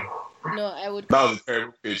 Yeah. No, I would. That was a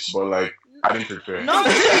terrible pitch, but like I didn't prepare. No, I'm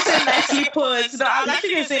actually saying nicely put. No, I'm actually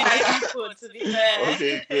going to say nicely put, to be fair.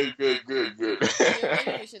 Okay, good.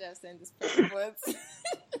 Maybe we should have sent this part,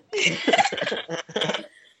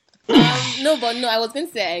 No, I was going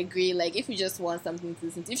to say I agree. Like, if you just want something to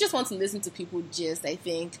listen to, if you just want to listen to people gist, I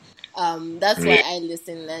think that's why I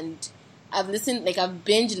listen. And I've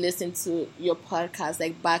binge listened to your podcast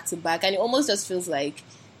like back to back, and it almost just feels like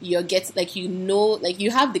you have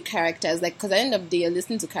the characters, like, because at the end of the day you're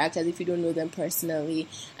listening to characters if you don't know them personally,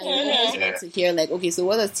 and you almost want to hear like, okay, so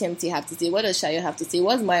what does TMT have to say, what does Shayo have to say,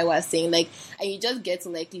 what's Maiwa saying, like, and you just get to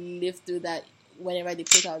like live through that whenever they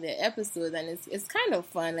put out their episode, and it's kind of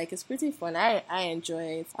fun. Like, it's pretty fun. I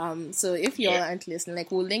enjoy it. So if y'all aren't listening, like,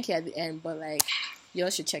 we'll link here at the end, but like, y'all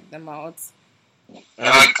should check them out. And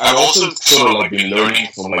I've also sort of like been learning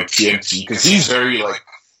from like TMT, because he's very like,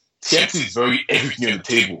 TMT is very everything on the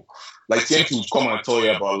table. Like TMT would come and tell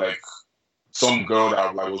you about like some girl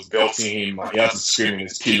that like was belting him and he had to scream in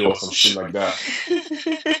his pillow or some shit like that.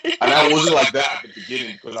 And I wasn't like that at the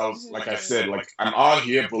beginning because I was, like I said, like I'm out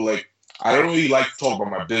here, but like I don't really like to talk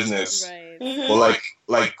about my business. Right.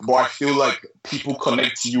 But I feel like people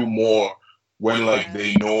connect to you more when like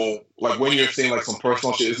they know, like when you're saying like some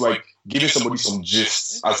personal shit. It's like giving somebody some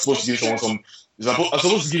gist as opposed to giving someone some. I'm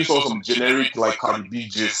supposed to give someone some generic like Cardi B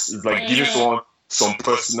gist. It's like giving someone some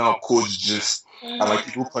personal coach gist, and like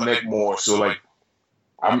people connect more. So like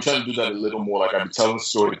I'm trying to do that a little more. Like I've been telling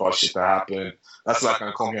stories about shit that happened. That's why I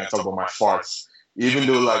can come here and talk about my farts. Even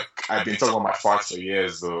though like I've been talking about my farts for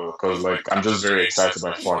years though, because like I'm just very excited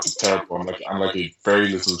by farts. It's terrible. I'm like a very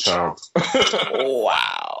little child.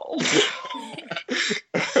 Wow.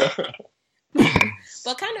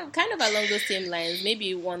 But kind of along those same lines,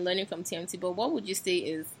 maybe one learning from TMT, but what would you say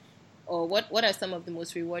is, or what are some of the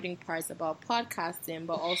most rewarding parts about podcasting,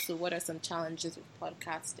 but also what are some challenges with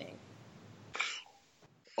podcasting?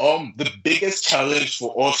 The biggest challenge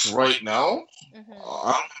for us right now,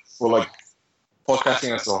 for like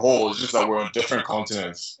podcasting as a whole, is just that we're on different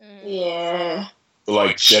continents. Yeah. So,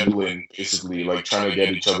 like scheduling, basically, like trying to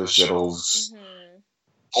get each other's schedules.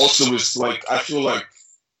 Also, it's like I feel like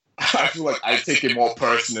I take it more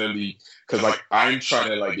personally because like I'm trying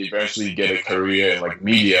to like eventually get a career in like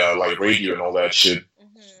media, like radio and all that shit.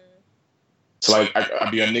 So like I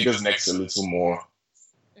be on niggas' necks a little more.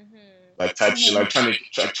 Like type shit, like trying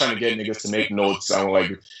to get niggas to make notes and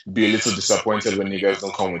like be a little disappointed when niggas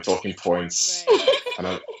don't come with talking points. Right.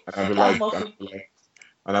 And I'd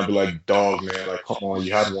be like, dog, man, like come on,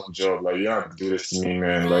 you had one job, like you don't have to do this to me,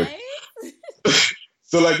 man. Like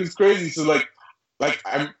so like it's crazy. So like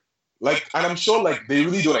I'm like, and I'm sure like they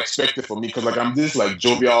really don't expect it from me because like I'm this like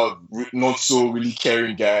jovial, not so really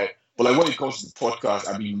caring guy. But like when it comes to the podcast,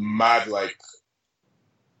 I'd be mad like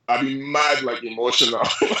emotional.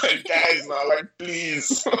 Like guys, now like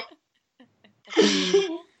please.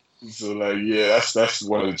 So like yeah, that's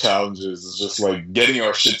one of the challenges. It's just like getting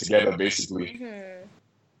our shit together basically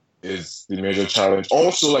is the major challenge.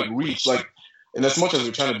 Also like reach, like and as much as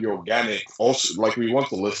we're trying to be organic, also like we want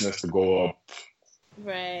the listeners to go up.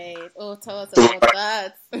 Right. Oh, tell us about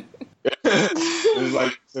that.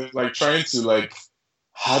 It's like trying to like,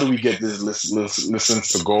 how do we get this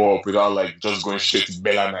listens to go up without like just going straight to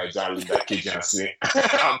Bella Niger and Linda Cage and say,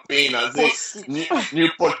 I'm paying and say new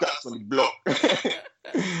podcast on the block.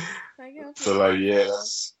 So like yeah,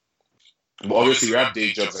 but obviously we have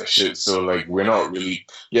day jobs and shit, so like we're not really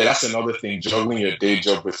that's another thing, juggling your day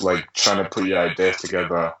job with like trying to put your ideas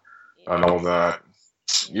together and all that.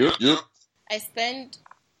 You. I spend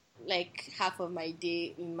like half of my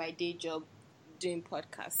day in my day job doing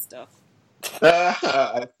podcast stuff.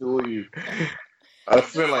 I feel you. I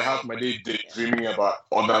feel like half my day dreaming about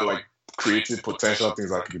other like creative potential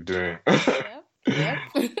things I could be doing. Yep.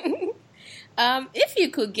 If you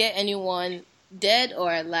could get anyone, dead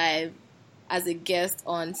or alive, as a guest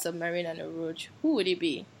on Submarine and a Roach, who would it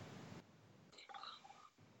be?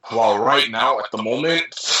 Well, right now at the moment,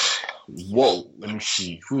 whoa, let me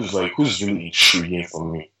see. Who's really intriguing for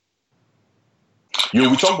me?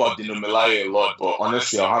 We talk about Dino Melaya a lot, but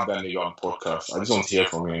honestly, I'll have that nigga on podcast. I just want to hear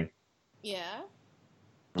from him. Yeah?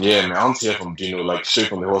 Yeah, man, I want to hear from Dino, like, straight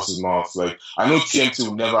from the horse's mouth. Like, I know TMT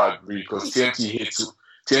will never agree, because TMT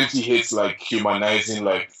hates, like, humanizing,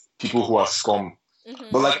 like, people who are scum.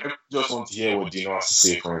 But, like, I just want to hear what Dino has to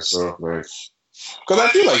say for himself, like... Because I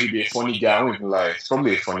feel like he'd be a funny guy. I don't even lie. He's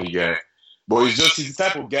probably a funny guy. But he's the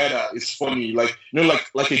type of guy that is funny. Like, you know,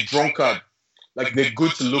 like a drunkard. Like, they're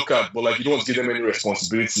good to look at, but, like, you don't want to give them any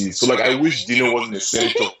responsibilities. So, like, I wish Dino wasn't a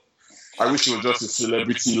senator. I wish he was just a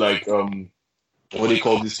celebrity, like, what do you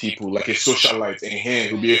call these people? Like a socialite in him.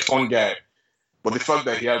 He'll be a fun guy. But the fact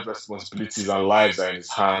that he has responsibilities and lives are in his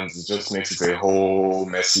hands, it just makes it a whole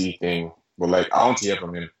messy thing. But, like, I want to hear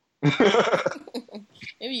from him.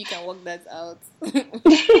 Maybe you can work that out.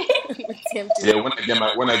 Yeah,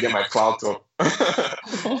 when I get my clout up.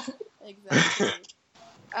 Exactly.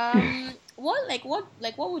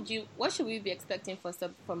 What should we be expecting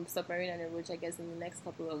from Submarine and a Roach, I guess, in the next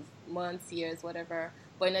couple of months, years, whatever.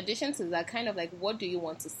 But in addition to that, kind of like, what do you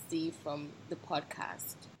want to see from the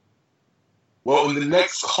podcast? Well, in the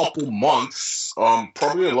next couple months,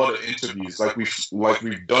 probably a lot of interviews. Like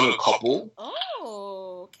we've done a couple.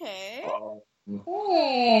 Oh, okay.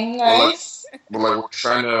 Nice. But we're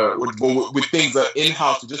trying to with things that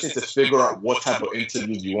in-house, we just need to figure out what type of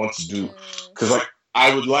interviews you want to do. Because like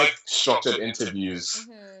I would like structured interviews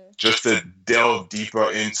just to delve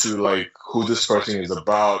deeper into like who this person is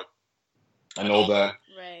about and all that.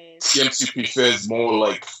 Right. TMT prefers more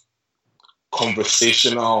like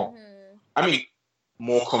conversational. I mean,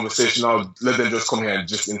 more conversational. Let them just come here and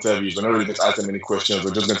just interview. We're not really going to ask them any questions.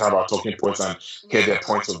 We're just going to have our talking points and hear their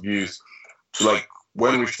points of views. So, like,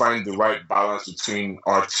 when we find the right balance between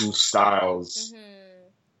our two styles,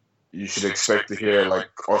 you should expect to hear, like,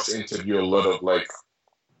 us interview a lot of, like,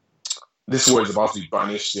 this word is about to be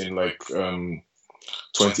banished in, like,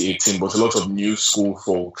 2018, but a lot of new school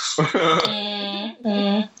folks.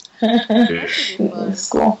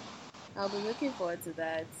 School. I'll be looking forward to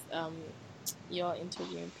that. You're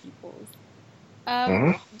interviewing people.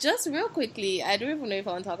 Just real quickly, I don't even know if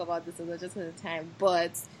I want to talk about this just for the time,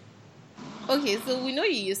 but okay, so we know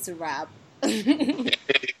you used to rap, and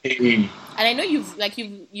I know you've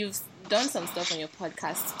done some stuff on your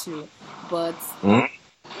podcast too. But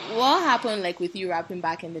what happened like with you rapping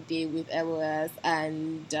back in the day with LOS,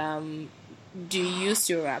 and do you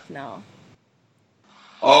still rap now?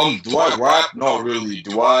 Do I rap? Not really.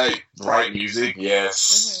 Do I write music?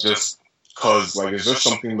 Yes. Just cause like it's just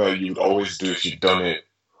something that you'd always do if you've done it.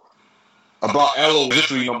 About Elo, there's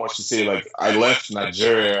just really not much to say. Like I left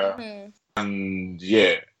Nigeria, and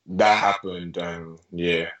yeah, that happened, and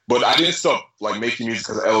yeah. But I didn't stop like making music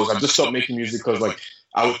because of Elos. I just stopped making music because like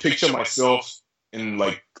I would picture myself in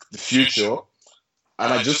like the future,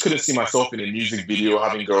 and I just couldn't see myself in a music video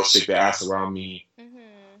having girls shake their ass around me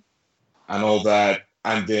and all that,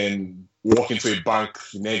 and then walk into a bank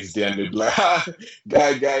the next day and they'd be like,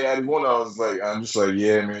 guy, I one. I was like, I'm just like,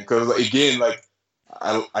 yeah, man, because like, again, like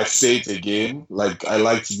I say it again, like I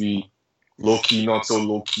like to be low key, not so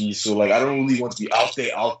low key. So like I don't really want to be out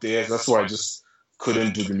there. So that's why I just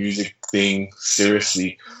couldn't do the music thing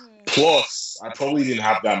seriously. Plus, I probably didn't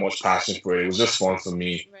have that much passion for it. It was just fun for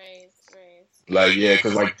me. Right. Like yeah,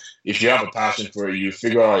 because like if you have a passion for it, you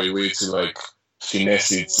figure out a way to like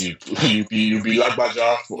finesse it. You be like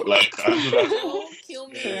Baja for like. Kill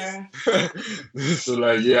me. Yeah. So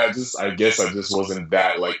like yeah, I guess I just wasn't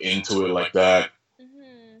that like into it like that.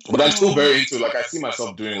 But I'm still very into it. Like I see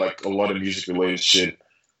myself doing like a lot of music related shit,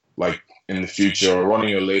 like in the future,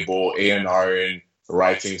 running a label, A&R,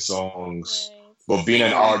 writing songs. But being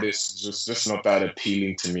an artist is just not that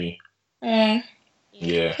appealing to me.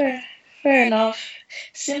 Yeah. Fair enough.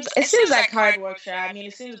 It seems like hard work, sure. I mean,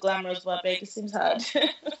 it seems glamorous, but like, it seems hard.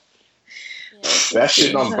 That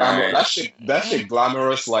shit not glamorous. That shit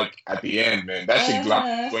glamorous like at the end, man. That shit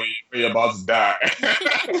glamorous when you're about to die.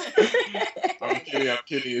 I'm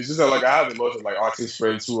kidding. It's just that, like I have a lot of like artist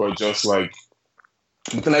friends who are just like,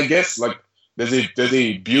 but then I guess like there's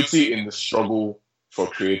a beauty in the struggle for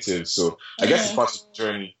creatives. So I guess it's part of the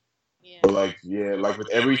journey. But like yeah, like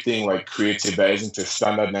with everything like creative that isn't a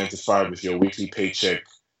standard 9 to 5 with your weekly paycheck.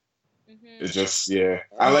 It's just yeah.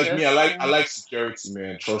 I like security,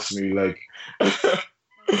 man. Trust me, like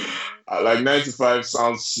I like 9 to 5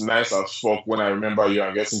 sounds nice as fuck when I remember you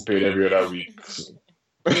and getting paid every other week. So.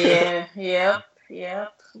 Yep.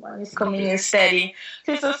 Money's coming in steady.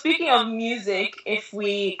 Okay, so speaking of music, if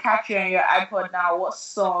we catch you on your iPod now, what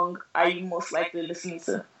song are you most likely listening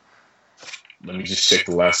to? Let me just check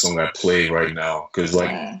the last song I played right now, because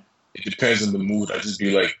like it depends on the mood. I just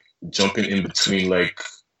be like jumping in between like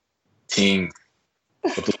team.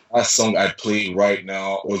 But the last song I played right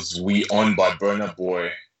now was "We On" by Burna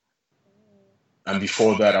Boy, and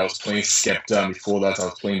before that I was playing Skepta, and before that I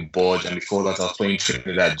was playing Budge, and before that I was playing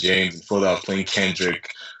Trinidad James, and before that I was playing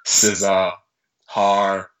Kendrick, SZA,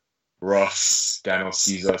 Har, Russ, Daniel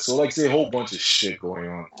Caesar. So like, say a whole bunch of shit going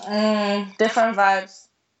on. Different vibes.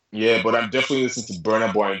 Yeah, but I'm definitely listening to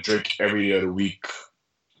Burna Boy and Drake every other week.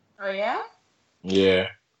 Oh yeah? Yeah.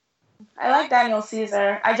 I like Daniel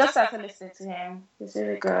Caesar. I just started listening to him. He's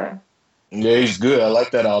really good. Yeah, he's good. I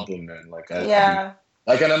like that album, man. Like, and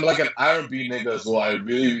I'm like an R&B nigga as well. I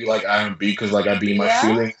really like R&B because like I be in my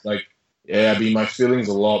feelings. Like, yeah, I be in my feelings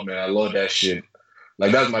a lot, man. I love that shit.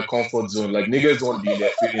 Like that's my comfort zone. Like niggas don't want to be in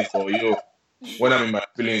their feelings, but when I'm in my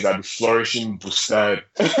feelings, I be flourishing, boosted.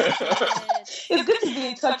 It's good to be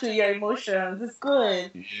in touch with your emotions. It's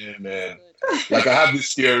good. Yeah, man. Like I have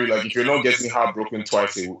this theory, like if you're not getting heartbroken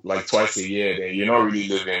twice a year, then you're not really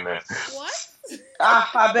living, man. What?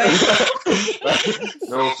 I bet.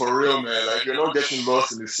 No, for real, man. Like you're not getting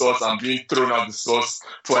lost in the sauce and being thrown out the sauce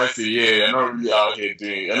twice a year. You're not really out here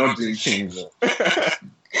you're not doing things. I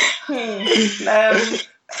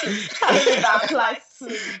think that applies to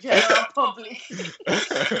the general public.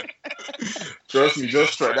 Trust me,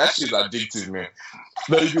 just try. That shit's addictive, man.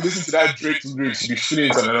 But if you listen to that Drake lyrics, you be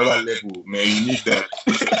feeling it on another level, man. You need that.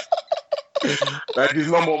 Like it's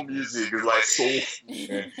not more music, it's like soul.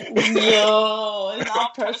 Yo, it's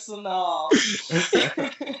not personal.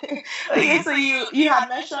 Okay, so you had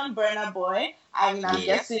mentioned Burna Boy. I mean, I'm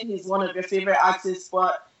guessing he's one of your favorite artists,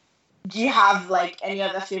 but do you have like any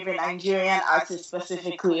other favorite Nigerian artists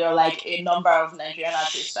specifically, or like a number of Nigerian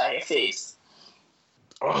artists that you face?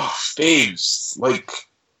 Oh, faves. Like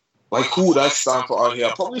who would I stand for out here?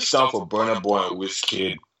 I'll probably stand for Burna Boy and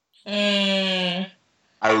Wizkid.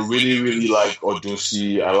 I really, really like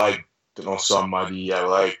Odusi. I like Donoso Amadi. I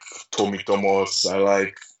like Tommy Thomas. I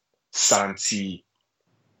like Santi.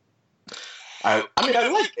 I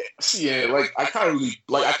can't really,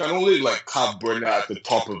 like, I can only, like, have Burna at the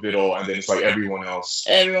top of it all, and then it's, like, everyone else.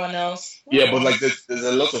 Yeah, but, like, there's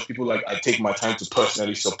a lot of people, like, I take my time to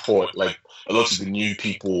personally support, like, a lot of the new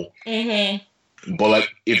people. But,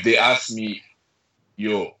 like, if they ask me,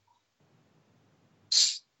 yo,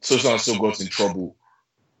 so-and-so got in trouble,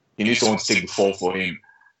 he needs someone to take the fall for him.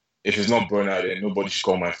 If it's not Burna, then nobody should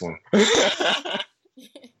call my phone.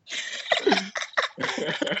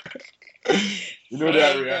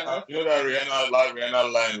 Rihanna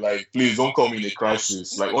line, like, please don't call me in a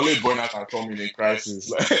crisis. Like, only Burna can call me in a crisis.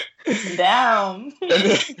 Like, damn.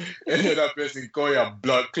 Any other person call your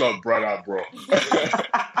blood club brother, bro.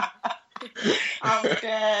 I'm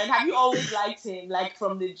dead. Have you always liked him, like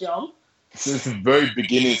from the jump? Since the very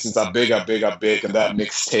beginning, since I beg, and that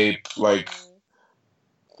mixtape, like,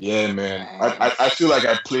 yeah, man. I feel like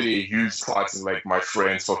I played a huge part in like my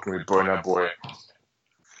friends fucking with Burna Boy.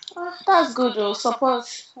 That's good though. Support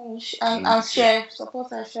and share.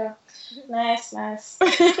 Support and share. Nice.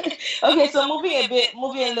 Okay, so moving a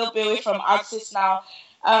little bit away from artists now.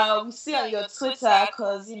 We see on your Twitter,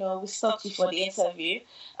 because we stalked you for the interview,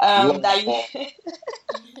 that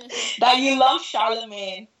you love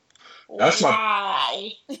Charlemagne. That's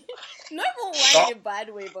why? Not even why in a bad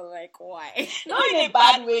way, but like why? Not in a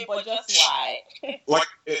bad way, but just why?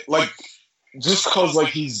 Like just because like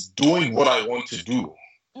he's doing what I want to do.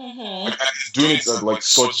 Mm-hmm. Like, and he's doing it at like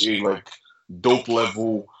such a like dope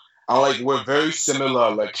level. And like we're very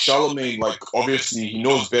similar. Like Charlemagne, like obviously he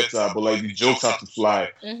knows better, but like the jokes have to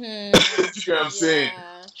fly. Mm-hmm. You know what I'm saying?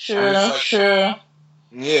 Sure.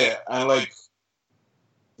 Yeah, and like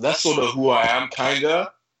that's sort of who I am,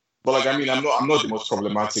 kinda. But like I mean, I'm not the most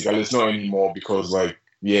problematic, at least not anymore, because like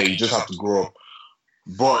you just have to grow up.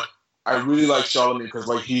 But I really like Charlemagne because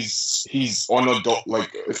like he's unadult,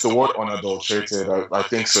 like it's the word unadulterated. I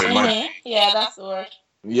think so. Yeah, that's the word.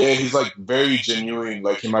 Yeah, he's like very genuine.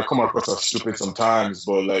 Like he might come across as stupid sometimes,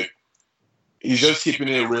 but like he's just keeping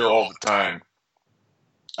it real all the time.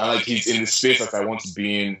 And like he's in the space that I want to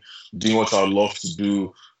be in, doing what I love to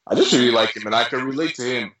do. I just really like him, and I can relate to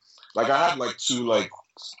him. Like I had like two like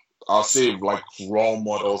I'll say like role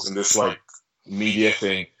models in this like media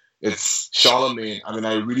thing. It's Charlemagne, and then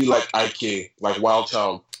I really like IK, like Wild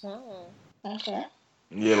Child. Oh, okay.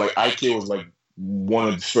 Yeah, like IK was like one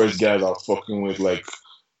of the first guys I was fucking with, like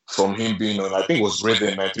from him being on, I think it was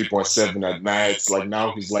Rhythm at 3.7 at night. Like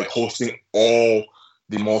now he's like hosting all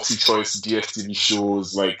the multi-choice DSTV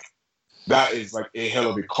shows. Like that is like a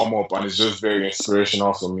hell of a come up, and it's just very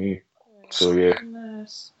inspirational for me. So yeah.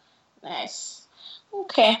 Nice.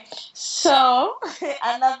 Okay, so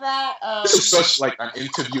another. This is such like an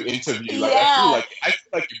interview. Like yeah. I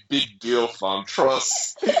feel like a big deal, fam.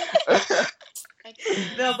 Trust.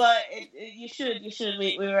 No, but you should.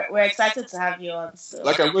 We're excited to have you on. So.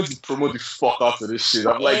 Like I'm going to promote the fuck out of this shit.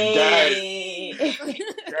 I'm like,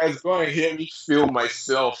 guys, go and hear me feel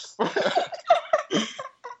myself.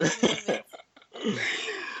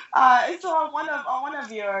 So on one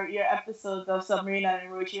of your episodes of Submarine and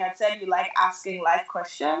Enroach, you had said you like asking life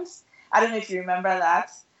questions. I don't know if you remember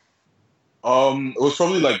that. It was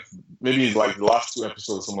probably like maybe like the last 2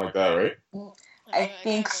 episodes, something like that, right? I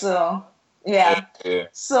think so. Yeah.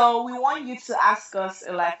 So we want you to ask us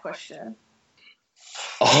a life question.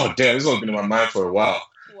 Oh damn! This one's been in my mind for a while.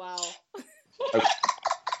 Wow.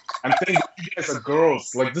 I'm thinking you guys are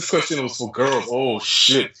girls. Like this question was for girls. Oh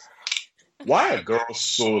shit. Why are girls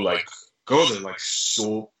so like girls are like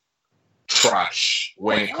so trash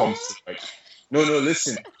when it comes to like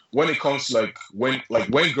listen, when it comes to like when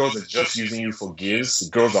girls are just using you for gifts,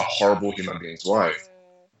 girls are horrible human beings. Why?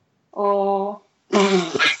 Oh.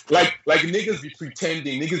 like niggas be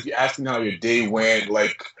pretending, niggas be asking how your day went,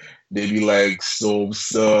 like they be like, so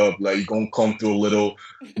what's up, like you gonna come through a little,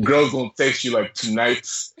 girls gonna text you like tonight ?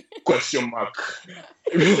 like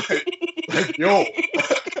yo.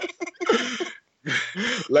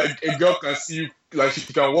 Like a girl can see you, like she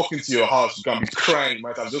can walk into your house, you can be crying, you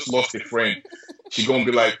might have just lost a friend. She gonna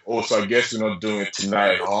be like, oh, so I guess you're not doing it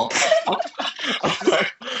tonight, huh?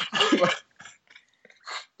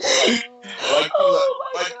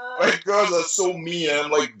 Like girls are so mean, and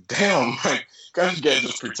I'm like, damn, like can't you guys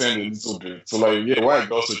just pretend a little bit? So like, yeah, why are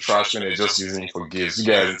girls so trash when they're just using it for gifts? You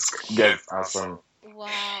guys are some. Wow.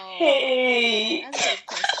 Hey. That's a good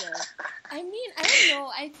question. I mean, I don't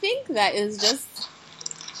know. I think that is just.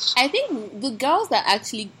 I think the girls that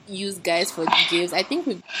actually use guys for gifts, I think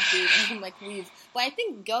but I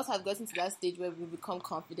think girls have gotten to that stage where we become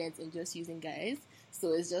confident in just using guys.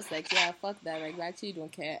 So it's just like, yeah, fuck that. Like, we actually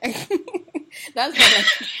don't care. That's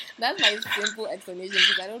my simple explanation,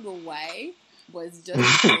 because I don't know why, but it's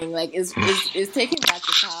just like it's taking back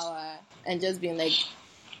the power and just being like,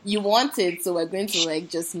 you want it, so we're going to like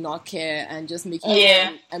just not care and just make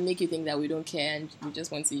you think that we don't care and we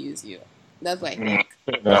just want to use you. That's what I think.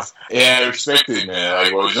 Yeah, I respect it, man.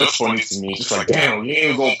 Like, well, it's just funny to me. Just like, damn, you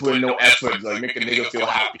ain't gonna put in no effort, like make a nigga feel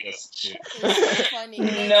happy or some shit. It's so funny.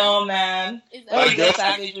 No, man. It's We get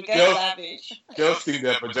savage. We get savage. Girls think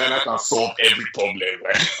their vagina can solve every problem.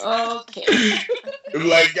 Right? Okay. I'm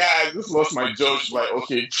like, guys, I just lost my job. She's like,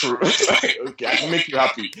 okay, true. Like, okay, I can make you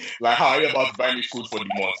happy. Like, how are you about to buy me food for the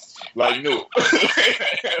month? Like, no.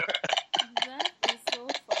 That is so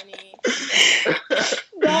funny.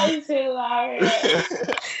 That is hilarious.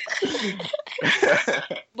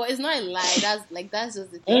 But it's not a lie. That's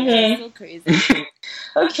just the thing. It's so crazy.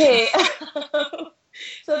 Okay.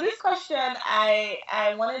 So this question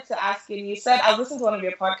I wanted to ask you. You said, I was listening to one of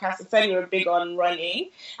your podcasts. You said you were big on running.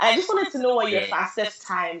 I just wanted to know what your fastest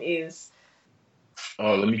time is.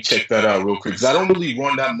 Oh, let me check that out real quick. Because I don't really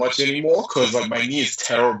run that much anymore. Because like my knee is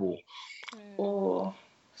terrible. Oh,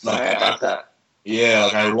 sorry about that. Yeah,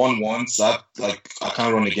 like I run once. I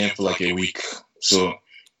can't run again for like a week. So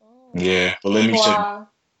yeah, but let me check.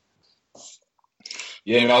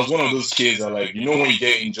 Yeah, I was one of those kids that, like, you know, when you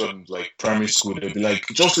get injured in, like, primary school, they'll be like,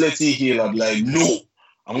 just let it heal. I'll be like, no,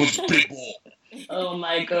 I'm going to play ball. Oh,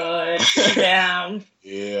 my God. Damn.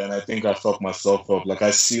 Yeah, and I think I fucked myself up. Like, I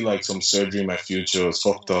see, like, some surgery in my future. It's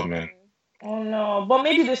fucked up, man. Oh, no. But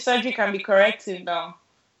maybe the surgery can be corrected now.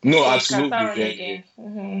 No, so absolutely.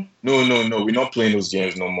 Yeah. No. We're not playing those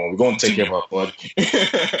games no more. We're going to take care of our body.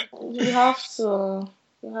 You have to.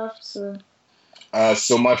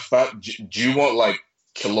 So my do you want, like,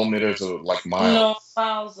 kilometers or like miles? No,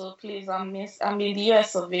 miles, please. I'm in the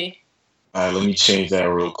US of A. Alright, let me change that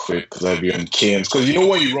real quick because I'll be on KMs. Because you know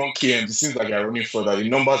when you run KMs, it seems like you're running further. The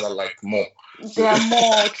numbers are like more. They are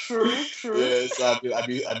more true. Yes, I'll be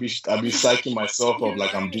psyching myself up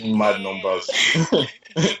like I'm doing mad numbers.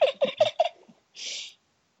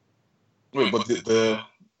 Wait, but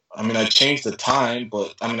I changed the time,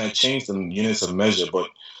 but I changed the units of measure, but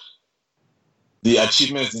the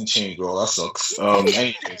achievements didn't change, bro. That sucks.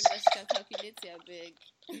 Anyways.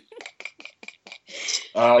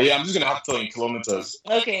 Yeah, I'm just gonna have to tell in kilometers.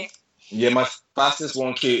 Okay. Yeah, my fastest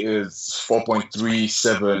 1K is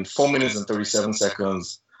 4.37, 4 minutes and 37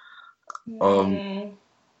 seconds.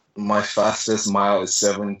 My fastest mile is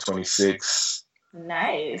 7:26.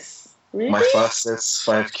 Nice. Really? My fastest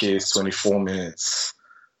 5K is 24 minutes,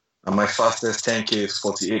 and my fastest 10K is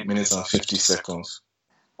 48 minutes and 50 seconds.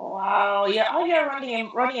 Wow, you're out here running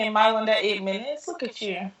a mile under 8 minutes. Look at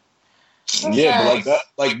you. That's but like that,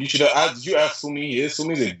 like you should have asked. Did you ask Sumi?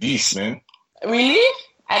 Sumi's a beast, man. Really?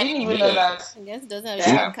 I didn't even know that. I guess doesn't have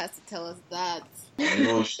a podcast to tell us that.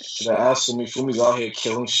 Should have asked Sumi. Sumi's out here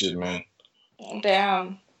killing shit, man.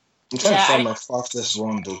 Damn. I'm trying to find my fastest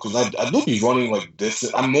run though, because I don't be running like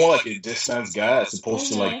distance. I'm more like a distance guy as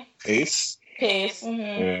opposed to like pace.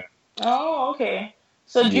 Yeah. Oh, okay.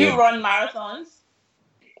 So do you run marathons?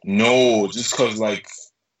 No, just because like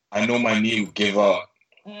I know my knee would give up.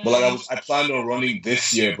 But like I planned on running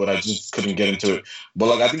this year, but I just couldn't get into it. But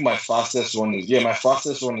like I think my fastest run is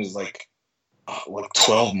like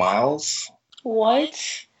 12 miles. What?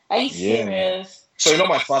 Are you serious? So not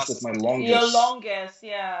my fastest, my longest. Your longest,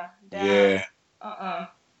 yeah. Damn. Yeah.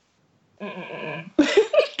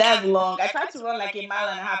 That's long. I try to run like 1.5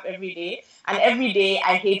 miles every day, and every day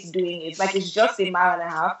I hate doing it. Like it's just 1.5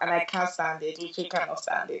 miles, and I can't stand it. Which I cannot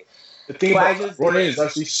stand it. The thing about running is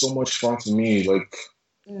actually so much fun to me. Like.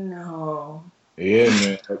 No. Yeah,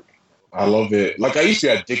 man. I love it. Like I used to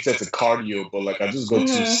be addicted to cardio, but like I just got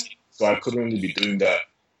too sick, so I couldn't really be doing that.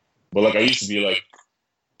 But like I used to be like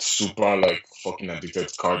super like fucking addicted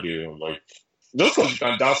to cardio. Like just because you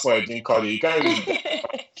can dance while you're doing cardio, you can't really do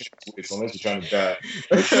unless you're trying to die.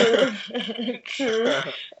 True.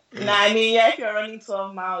 Nah, if you're running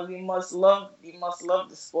 12 miles, you must love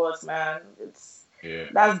the sports, man.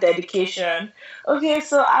 That's dedication. Okay,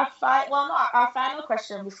 so our final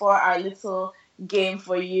question before our little game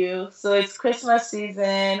for you. So it's Christmas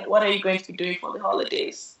season. What are you going to be doing for the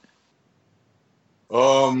holidays?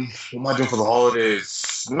 What am I doing for the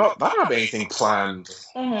holidays? I don't have anything planned.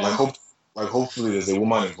 Hopefully there's a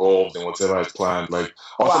woman involved in whatever is planned. Like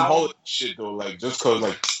some holiday shit though. Like just cause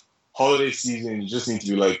like holiday season, you just need to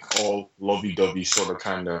be like all lovey-dovey sort of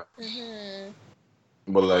kind of.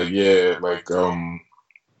 But like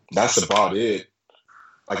that's about it.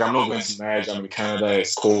 Like I'm not going to marriage. I'm in Canada.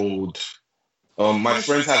 It's cold. My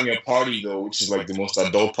friend's having a party though, which is like the most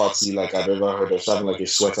adult party like I've ever heard of. She's having like a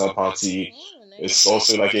sweater party. Nice. It's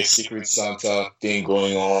also like a Secret Santa thing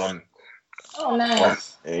going on. Oh,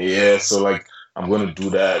 nice. Yeah, so like I'm gonna do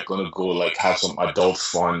that. Gonna go like have some adult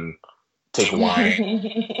fun. Take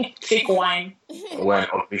wine. Wear an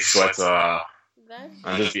ugly sweater.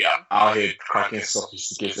 And just be out here cracking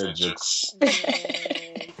sophisticated jokes.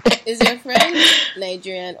 Is your friend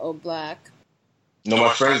Nigerian or black? No, my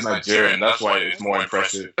friend's Nigerian. That's why it's more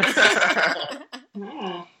impressive.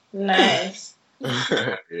 Nice.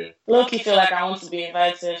 Yeah. Low-key feel like I want to be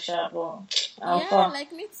invited, Shabo.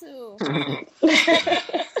 Like me too.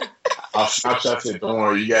 I'll Snapchat it. Don't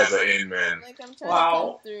worry, you guys are in, man. Like I'm trying to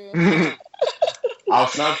come through. I'll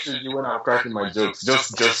Snapchat you when I'm cracking my jokes.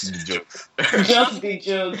 Just the jokes. Just the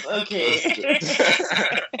jokes. Okay.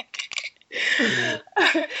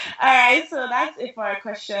 Alright, so that's it for our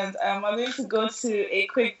questions. We're going to go to a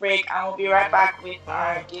quick break and we'll be right back with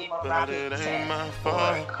our game of rapid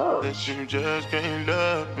Coach. That you just can't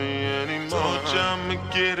love me anymore. Told you I'ma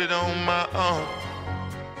get it on my own.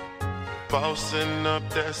 Bossing up,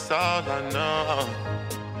 that's all I know.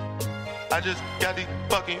 I just got these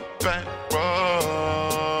fucking bank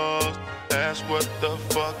rolls. That's what the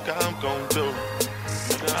fuck I'm gon' do.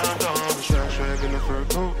 I'm gon' swag in the fur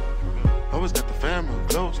coat. Always got the family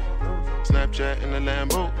close. Snapchat in the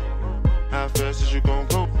Lambo. How fast is you gon'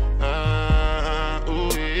 go? Ooh,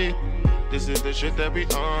 this is the shit that we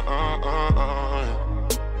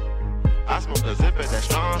I smoke a zip at that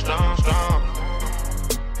strong.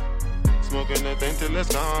 Smoking the thing till it's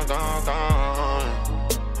gone.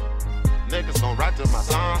 Niggas gon' ride to my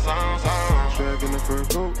song. Swag in the fur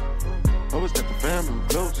coat. Always got the family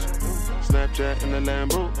close. Snapchat in the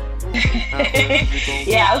Lambo.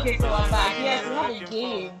 Yeah, okay, so I'm back. Yes, we have a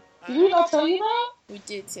game. Did we not tell you that? We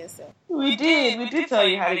did, TSL. We did tell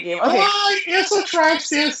you how to game. Okay. Oh, you're so trash,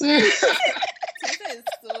 TSL. TSL is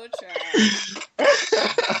so trash.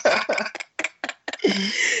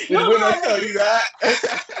 Did we not tell you that?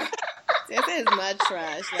 TSL is mad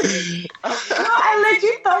trash. Like, No, I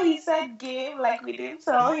legit thought he said game, like we didn't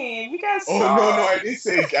tell him. You guys Oh saw. no, I didn't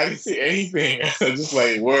say anything. I was just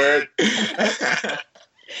like word.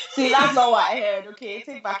 See, that's not what I heard. Okay,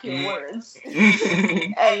 take back your words.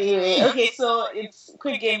 Anyway, okay, so it's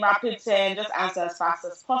quick game, rapid 10. Just answer as fast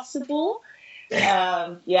as possible.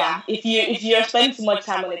 Yeah, if you're spending too much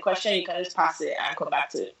time on a question, you can just pass it and come back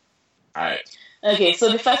to it. All right. Okay, so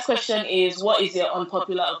the first question is, what is your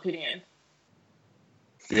unpopular opinion?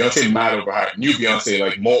 Beyonce mad overhyped. New Beyonce,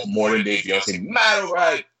 like modern day Beyonce, mad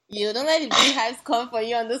overhyped. you don't let the beehives come for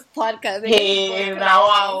you on this podcast. Hey, now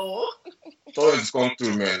wow. So it's gone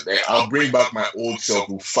through, man. Like, I'll bring back my old self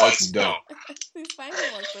who fights down. He's finding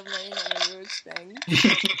one submarine on the road thing.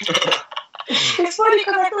 It's funny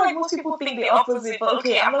because I feel like most people think the opposite, but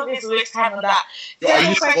okay, I'm not going to waste time on that. Yo, I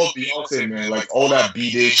used to love Beyonce, man. Like all that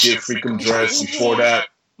B-Day shit, Freakum Dress before that.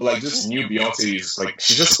 Like just new Beyonce is like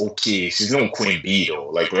she's just okay. She's no Queen Bee though.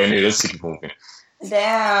 Like when let's keep moving.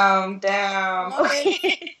 Damn.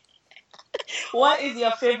 Okay. What is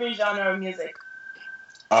your favorite genre of music?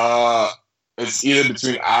 It's either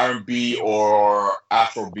between R&B or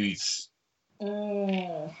Afrobeats.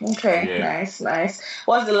 Okay, Yeah. nice.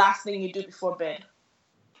 What's the last thing you do before bed?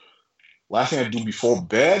 Last thing I do before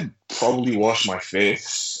bed, probably wash my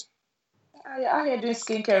face. You're out here doing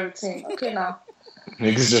skincare routine. Okay, now.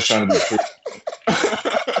 Niggas just trying to be free.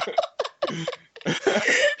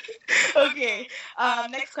 Okay.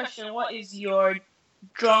 Next question. What is your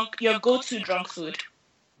go-to drunk food?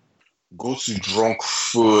 Go-to drunk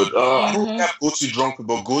food. I don't have go-to drunk food,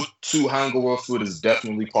 but go-to hangover food is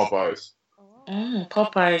definitely Popeyes.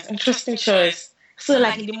 Popeyes. Interesting choice. So,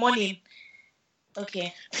 like in the morning.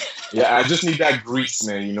 Okay. Yeah, I just need that grease,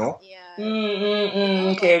 man, you know? Yeah.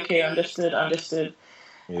 Okay. Understood.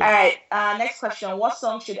 Yeah. All right. Next question. What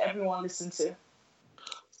song should everyone listen to?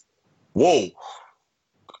 Whoa.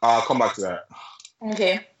 I'll come back to that.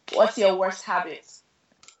 Okay. What's your worst habit?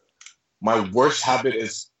 My worst habit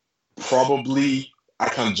is probably I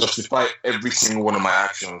can justify every single one of my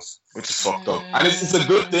actions, which is fucked up. And it's a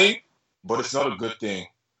good thing, but it's not a good thing.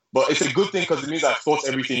 But it's a good thing because it means I've thought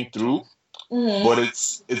everything through. But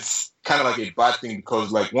it's kind of like a bad thing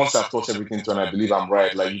because like once I've thought everything through and I believe I'm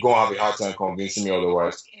right, like you're gonna have a hard time convincing me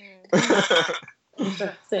otherwise.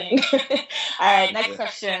 Interesting. All right, next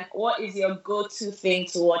question. What is your go-to thing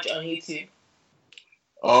to watch on YouTube?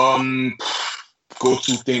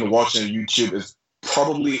 Go-to thing to watch on YouTube is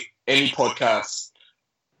probably any podcast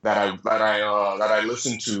that I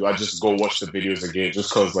listen to. I just go watch the videos again just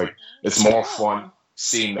because like it's more fun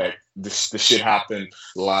seeing that the shit happen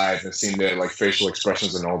live and seeing their like facial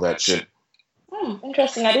expressions and all that shit.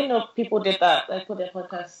 Interesting. I didn't know people did that. Like put their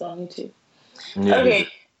podcasts on YouTube. Yeah, Okay.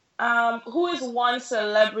 Who is one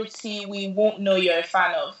celebrity we won't know you're a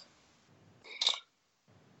fan of?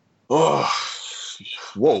 Oh,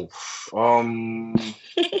 whoa.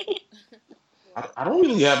 I don't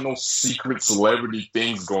really have no secret celebrity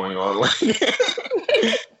things going on. Like,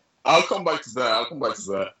 I'll come back to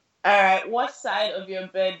that. All right. What side of your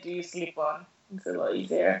bed do you sleep on? It's a lot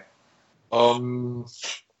easier.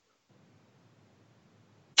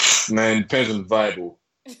 Man, depends on the vibe.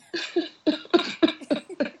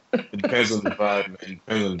 Depends on the vibe, man.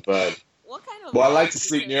 Depends on the vibe. What kind of? But I like to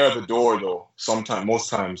sleep near the door, though. Sometimes, most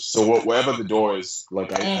times. So wherever the door is,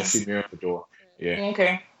 like I sleep near the door. Yeah.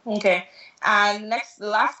 Okay. And the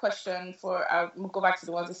last question we'll go back to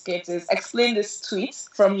the ones that skipped is explain this tweet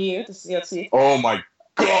from you. This is your tweet. Oh my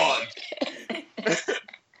God.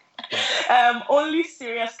 Only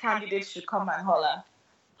serious candidates should come and holler.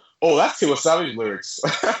 Oh, that's Tiwa Savage lyrics.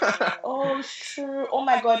 Oh, it's true. Oh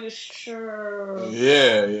my God, it's true.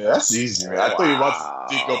 Yeah, that's easy, man. I thought you were about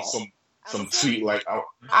to dig up some tweet like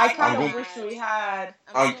I kind of wish we had.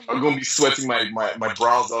 I'm gonna be sweating my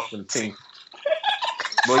brows off and ting.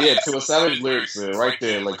 But yeah, Tiwa Savage lyrics right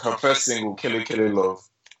there, like her first single, "Killer Killer Love."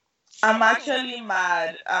 I'm actually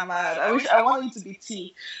mad. I want it to be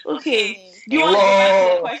T. Okay. Do you want to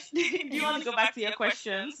go back to your question? Do you want to go back to your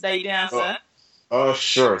questions that you didn't answer?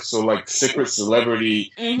 Sure. So like secret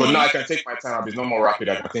celebrity, but now I can take my time. There's no more rapid.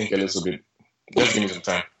 I can think a little bit. Just give me some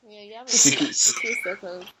time. Yeah, secret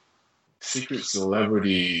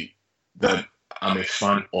celebrity that I'm a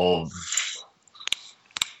fan of.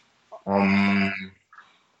 Or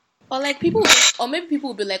like people, or maybe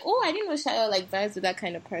people will be like, "Oh, I didn't know Shayo like vibes with that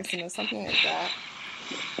kind of person," or something like that.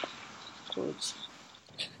 Coach.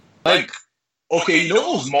 Like, okay, you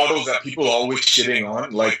know those models that people are always shitting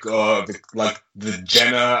on, like the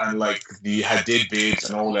Jenna and like the Hadid babes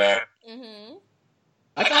and all that. Mm-hmm.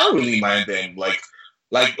 I don't really mind them. Like,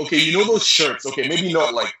 okay, you know those shirts. Okay, maybe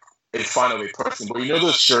not like a fan of a person, but you know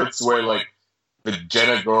those shirts where like the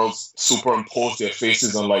Jenna girls superimpose their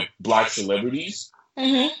faces on like black celebrities.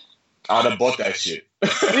 Mm-hmm. I'd have bought that shit.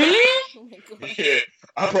 Really? Oh my God. Yeah,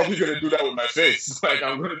 I'm probably gonna do that with my face. Like,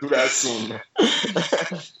 I'm gonna do that soon.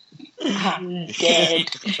 I'm dead.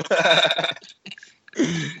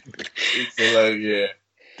 So like, yeah.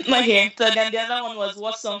 Okay, so then the other one was,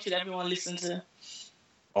 what song should everyone listen to?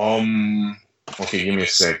 Okay, give me a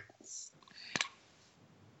sec.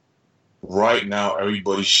 Right now,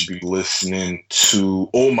 everybody should be listening to,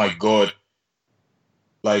 oh my God,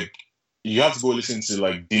 like, you have to go listen to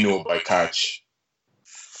like Dino by Catch.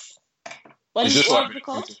 What is it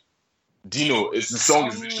called? Dino. The song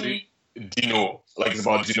is literally Dino. Like, it's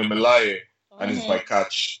about Dino Melaye, and it's by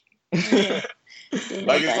Catch. Like,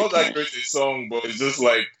 it's not that great a song, but it's just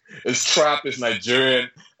like, it's trap, it's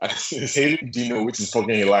Nigerian, and it's hating Dino, which is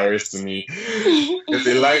fucking hilarious to me. There's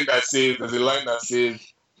a line that says,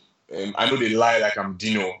 I know they lie like I'm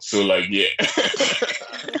Dino, so like, yeah.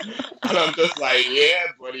 And I'm just like,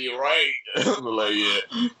 yeah, buddy, right? Like, yeah.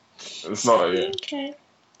 It's not a, yeah. Okay.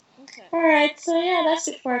 Alright, so yeah, that's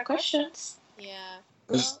it for our questions. Yeah.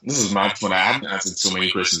 This is mad fun. I haven't answered so many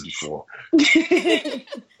questions before.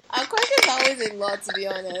 Our questions are always a lot, to be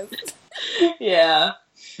honest. Yeah.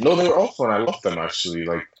 No, they were all fun. I love them, actually.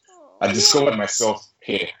 Like, I discovered myself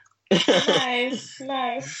here. Nice.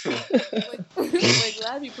 We're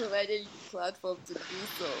glad we provided you the platform to do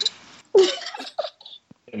so.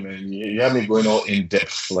 Yeah, man, you have me going all in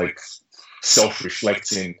depth, like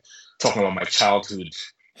self-reflecting, talking about my childhood.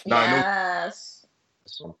 Now Yes.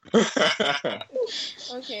 I know.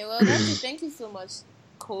 Okay, well, that's it. Thank you so much,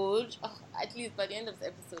 Coach. At least by the end of the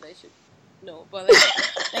episode, I should know. But like,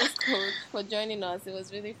 thanks, Coach, for joining us. It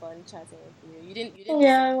was really fun chatting with you. You didn't.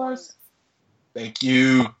 Yeah, it was. Thank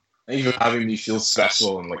you. Thank you for having me feel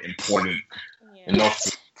special and like important enough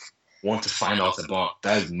to want to find out about.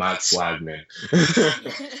 That is mad swag, man.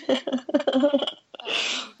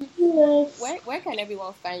 Where can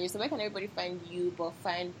everyone find you? So where can everybody find you, but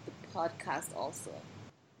find the podcast also?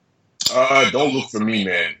 Don't look for me,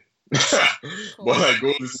 man. But like,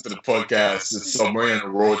 go listen to the podcast. It's Submarine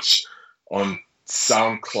and Roach on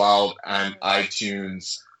SoundCloud and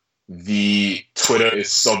iTunes. The Twitter is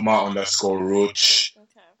Subma_Roach.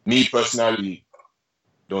 Okay. Me personally,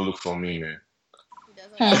 don't look for me, man.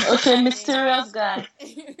 Okay, mysterious guy.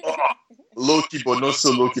 Low-key, but not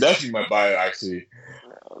so low-key. That's in my bio, actually.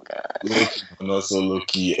 Oh, God. Low-key, but not so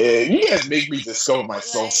low-key. You guys make me discover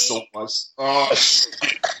myself so much.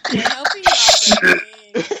 You're helping you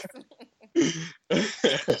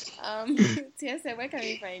out. TSA, where can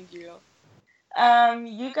we find you?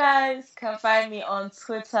 You guys can find me on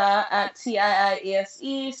Twitter at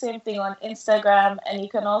TIIASE, same thing on Instagram, and you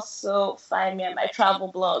can also find me at my travel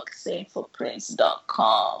blog,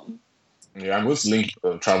 samefootprints.com. Yeah, I'm going to link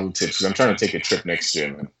travel tips because I'm trying to take a trip next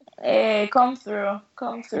year, man. Hey, come through.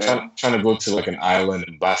 Trying to go to like an island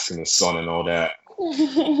and bask in the sun and all that.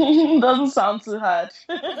 Doesn't sound too hard.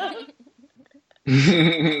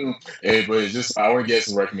 Hey, but it's just, I want to get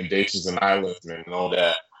some recommendations on islands, man, and all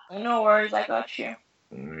that. No worries, I got you.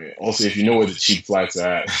 Also, if you know where the cheap flights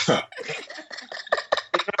are at.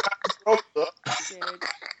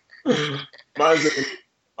 Mine's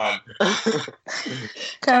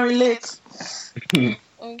Can relate.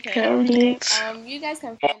 Okay. Can relate. You guys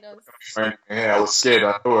can find us. Yeah, I was scared.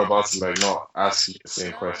 I thought we were about to not ask you the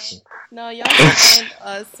same question. No, y'all can find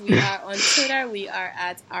us. We are on Twitter. We are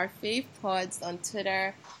at Our Fave Pods on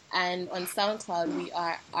Twitter, and on SoundCloud we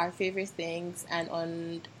are Our Favorite Things, and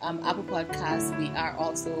on Apple Podcasts we are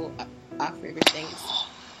also Our Favorite Things.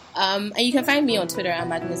 And you can find me on Twitter.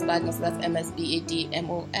 I'm at Miss Badmos. That's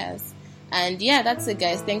MSBADMOS. And yeah, that's it,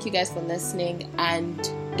 guys. Thank you guys for listening, and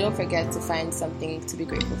don't forget to find something to be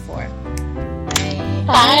grateful for. Bye.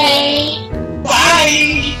 Bye.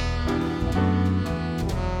 Bye.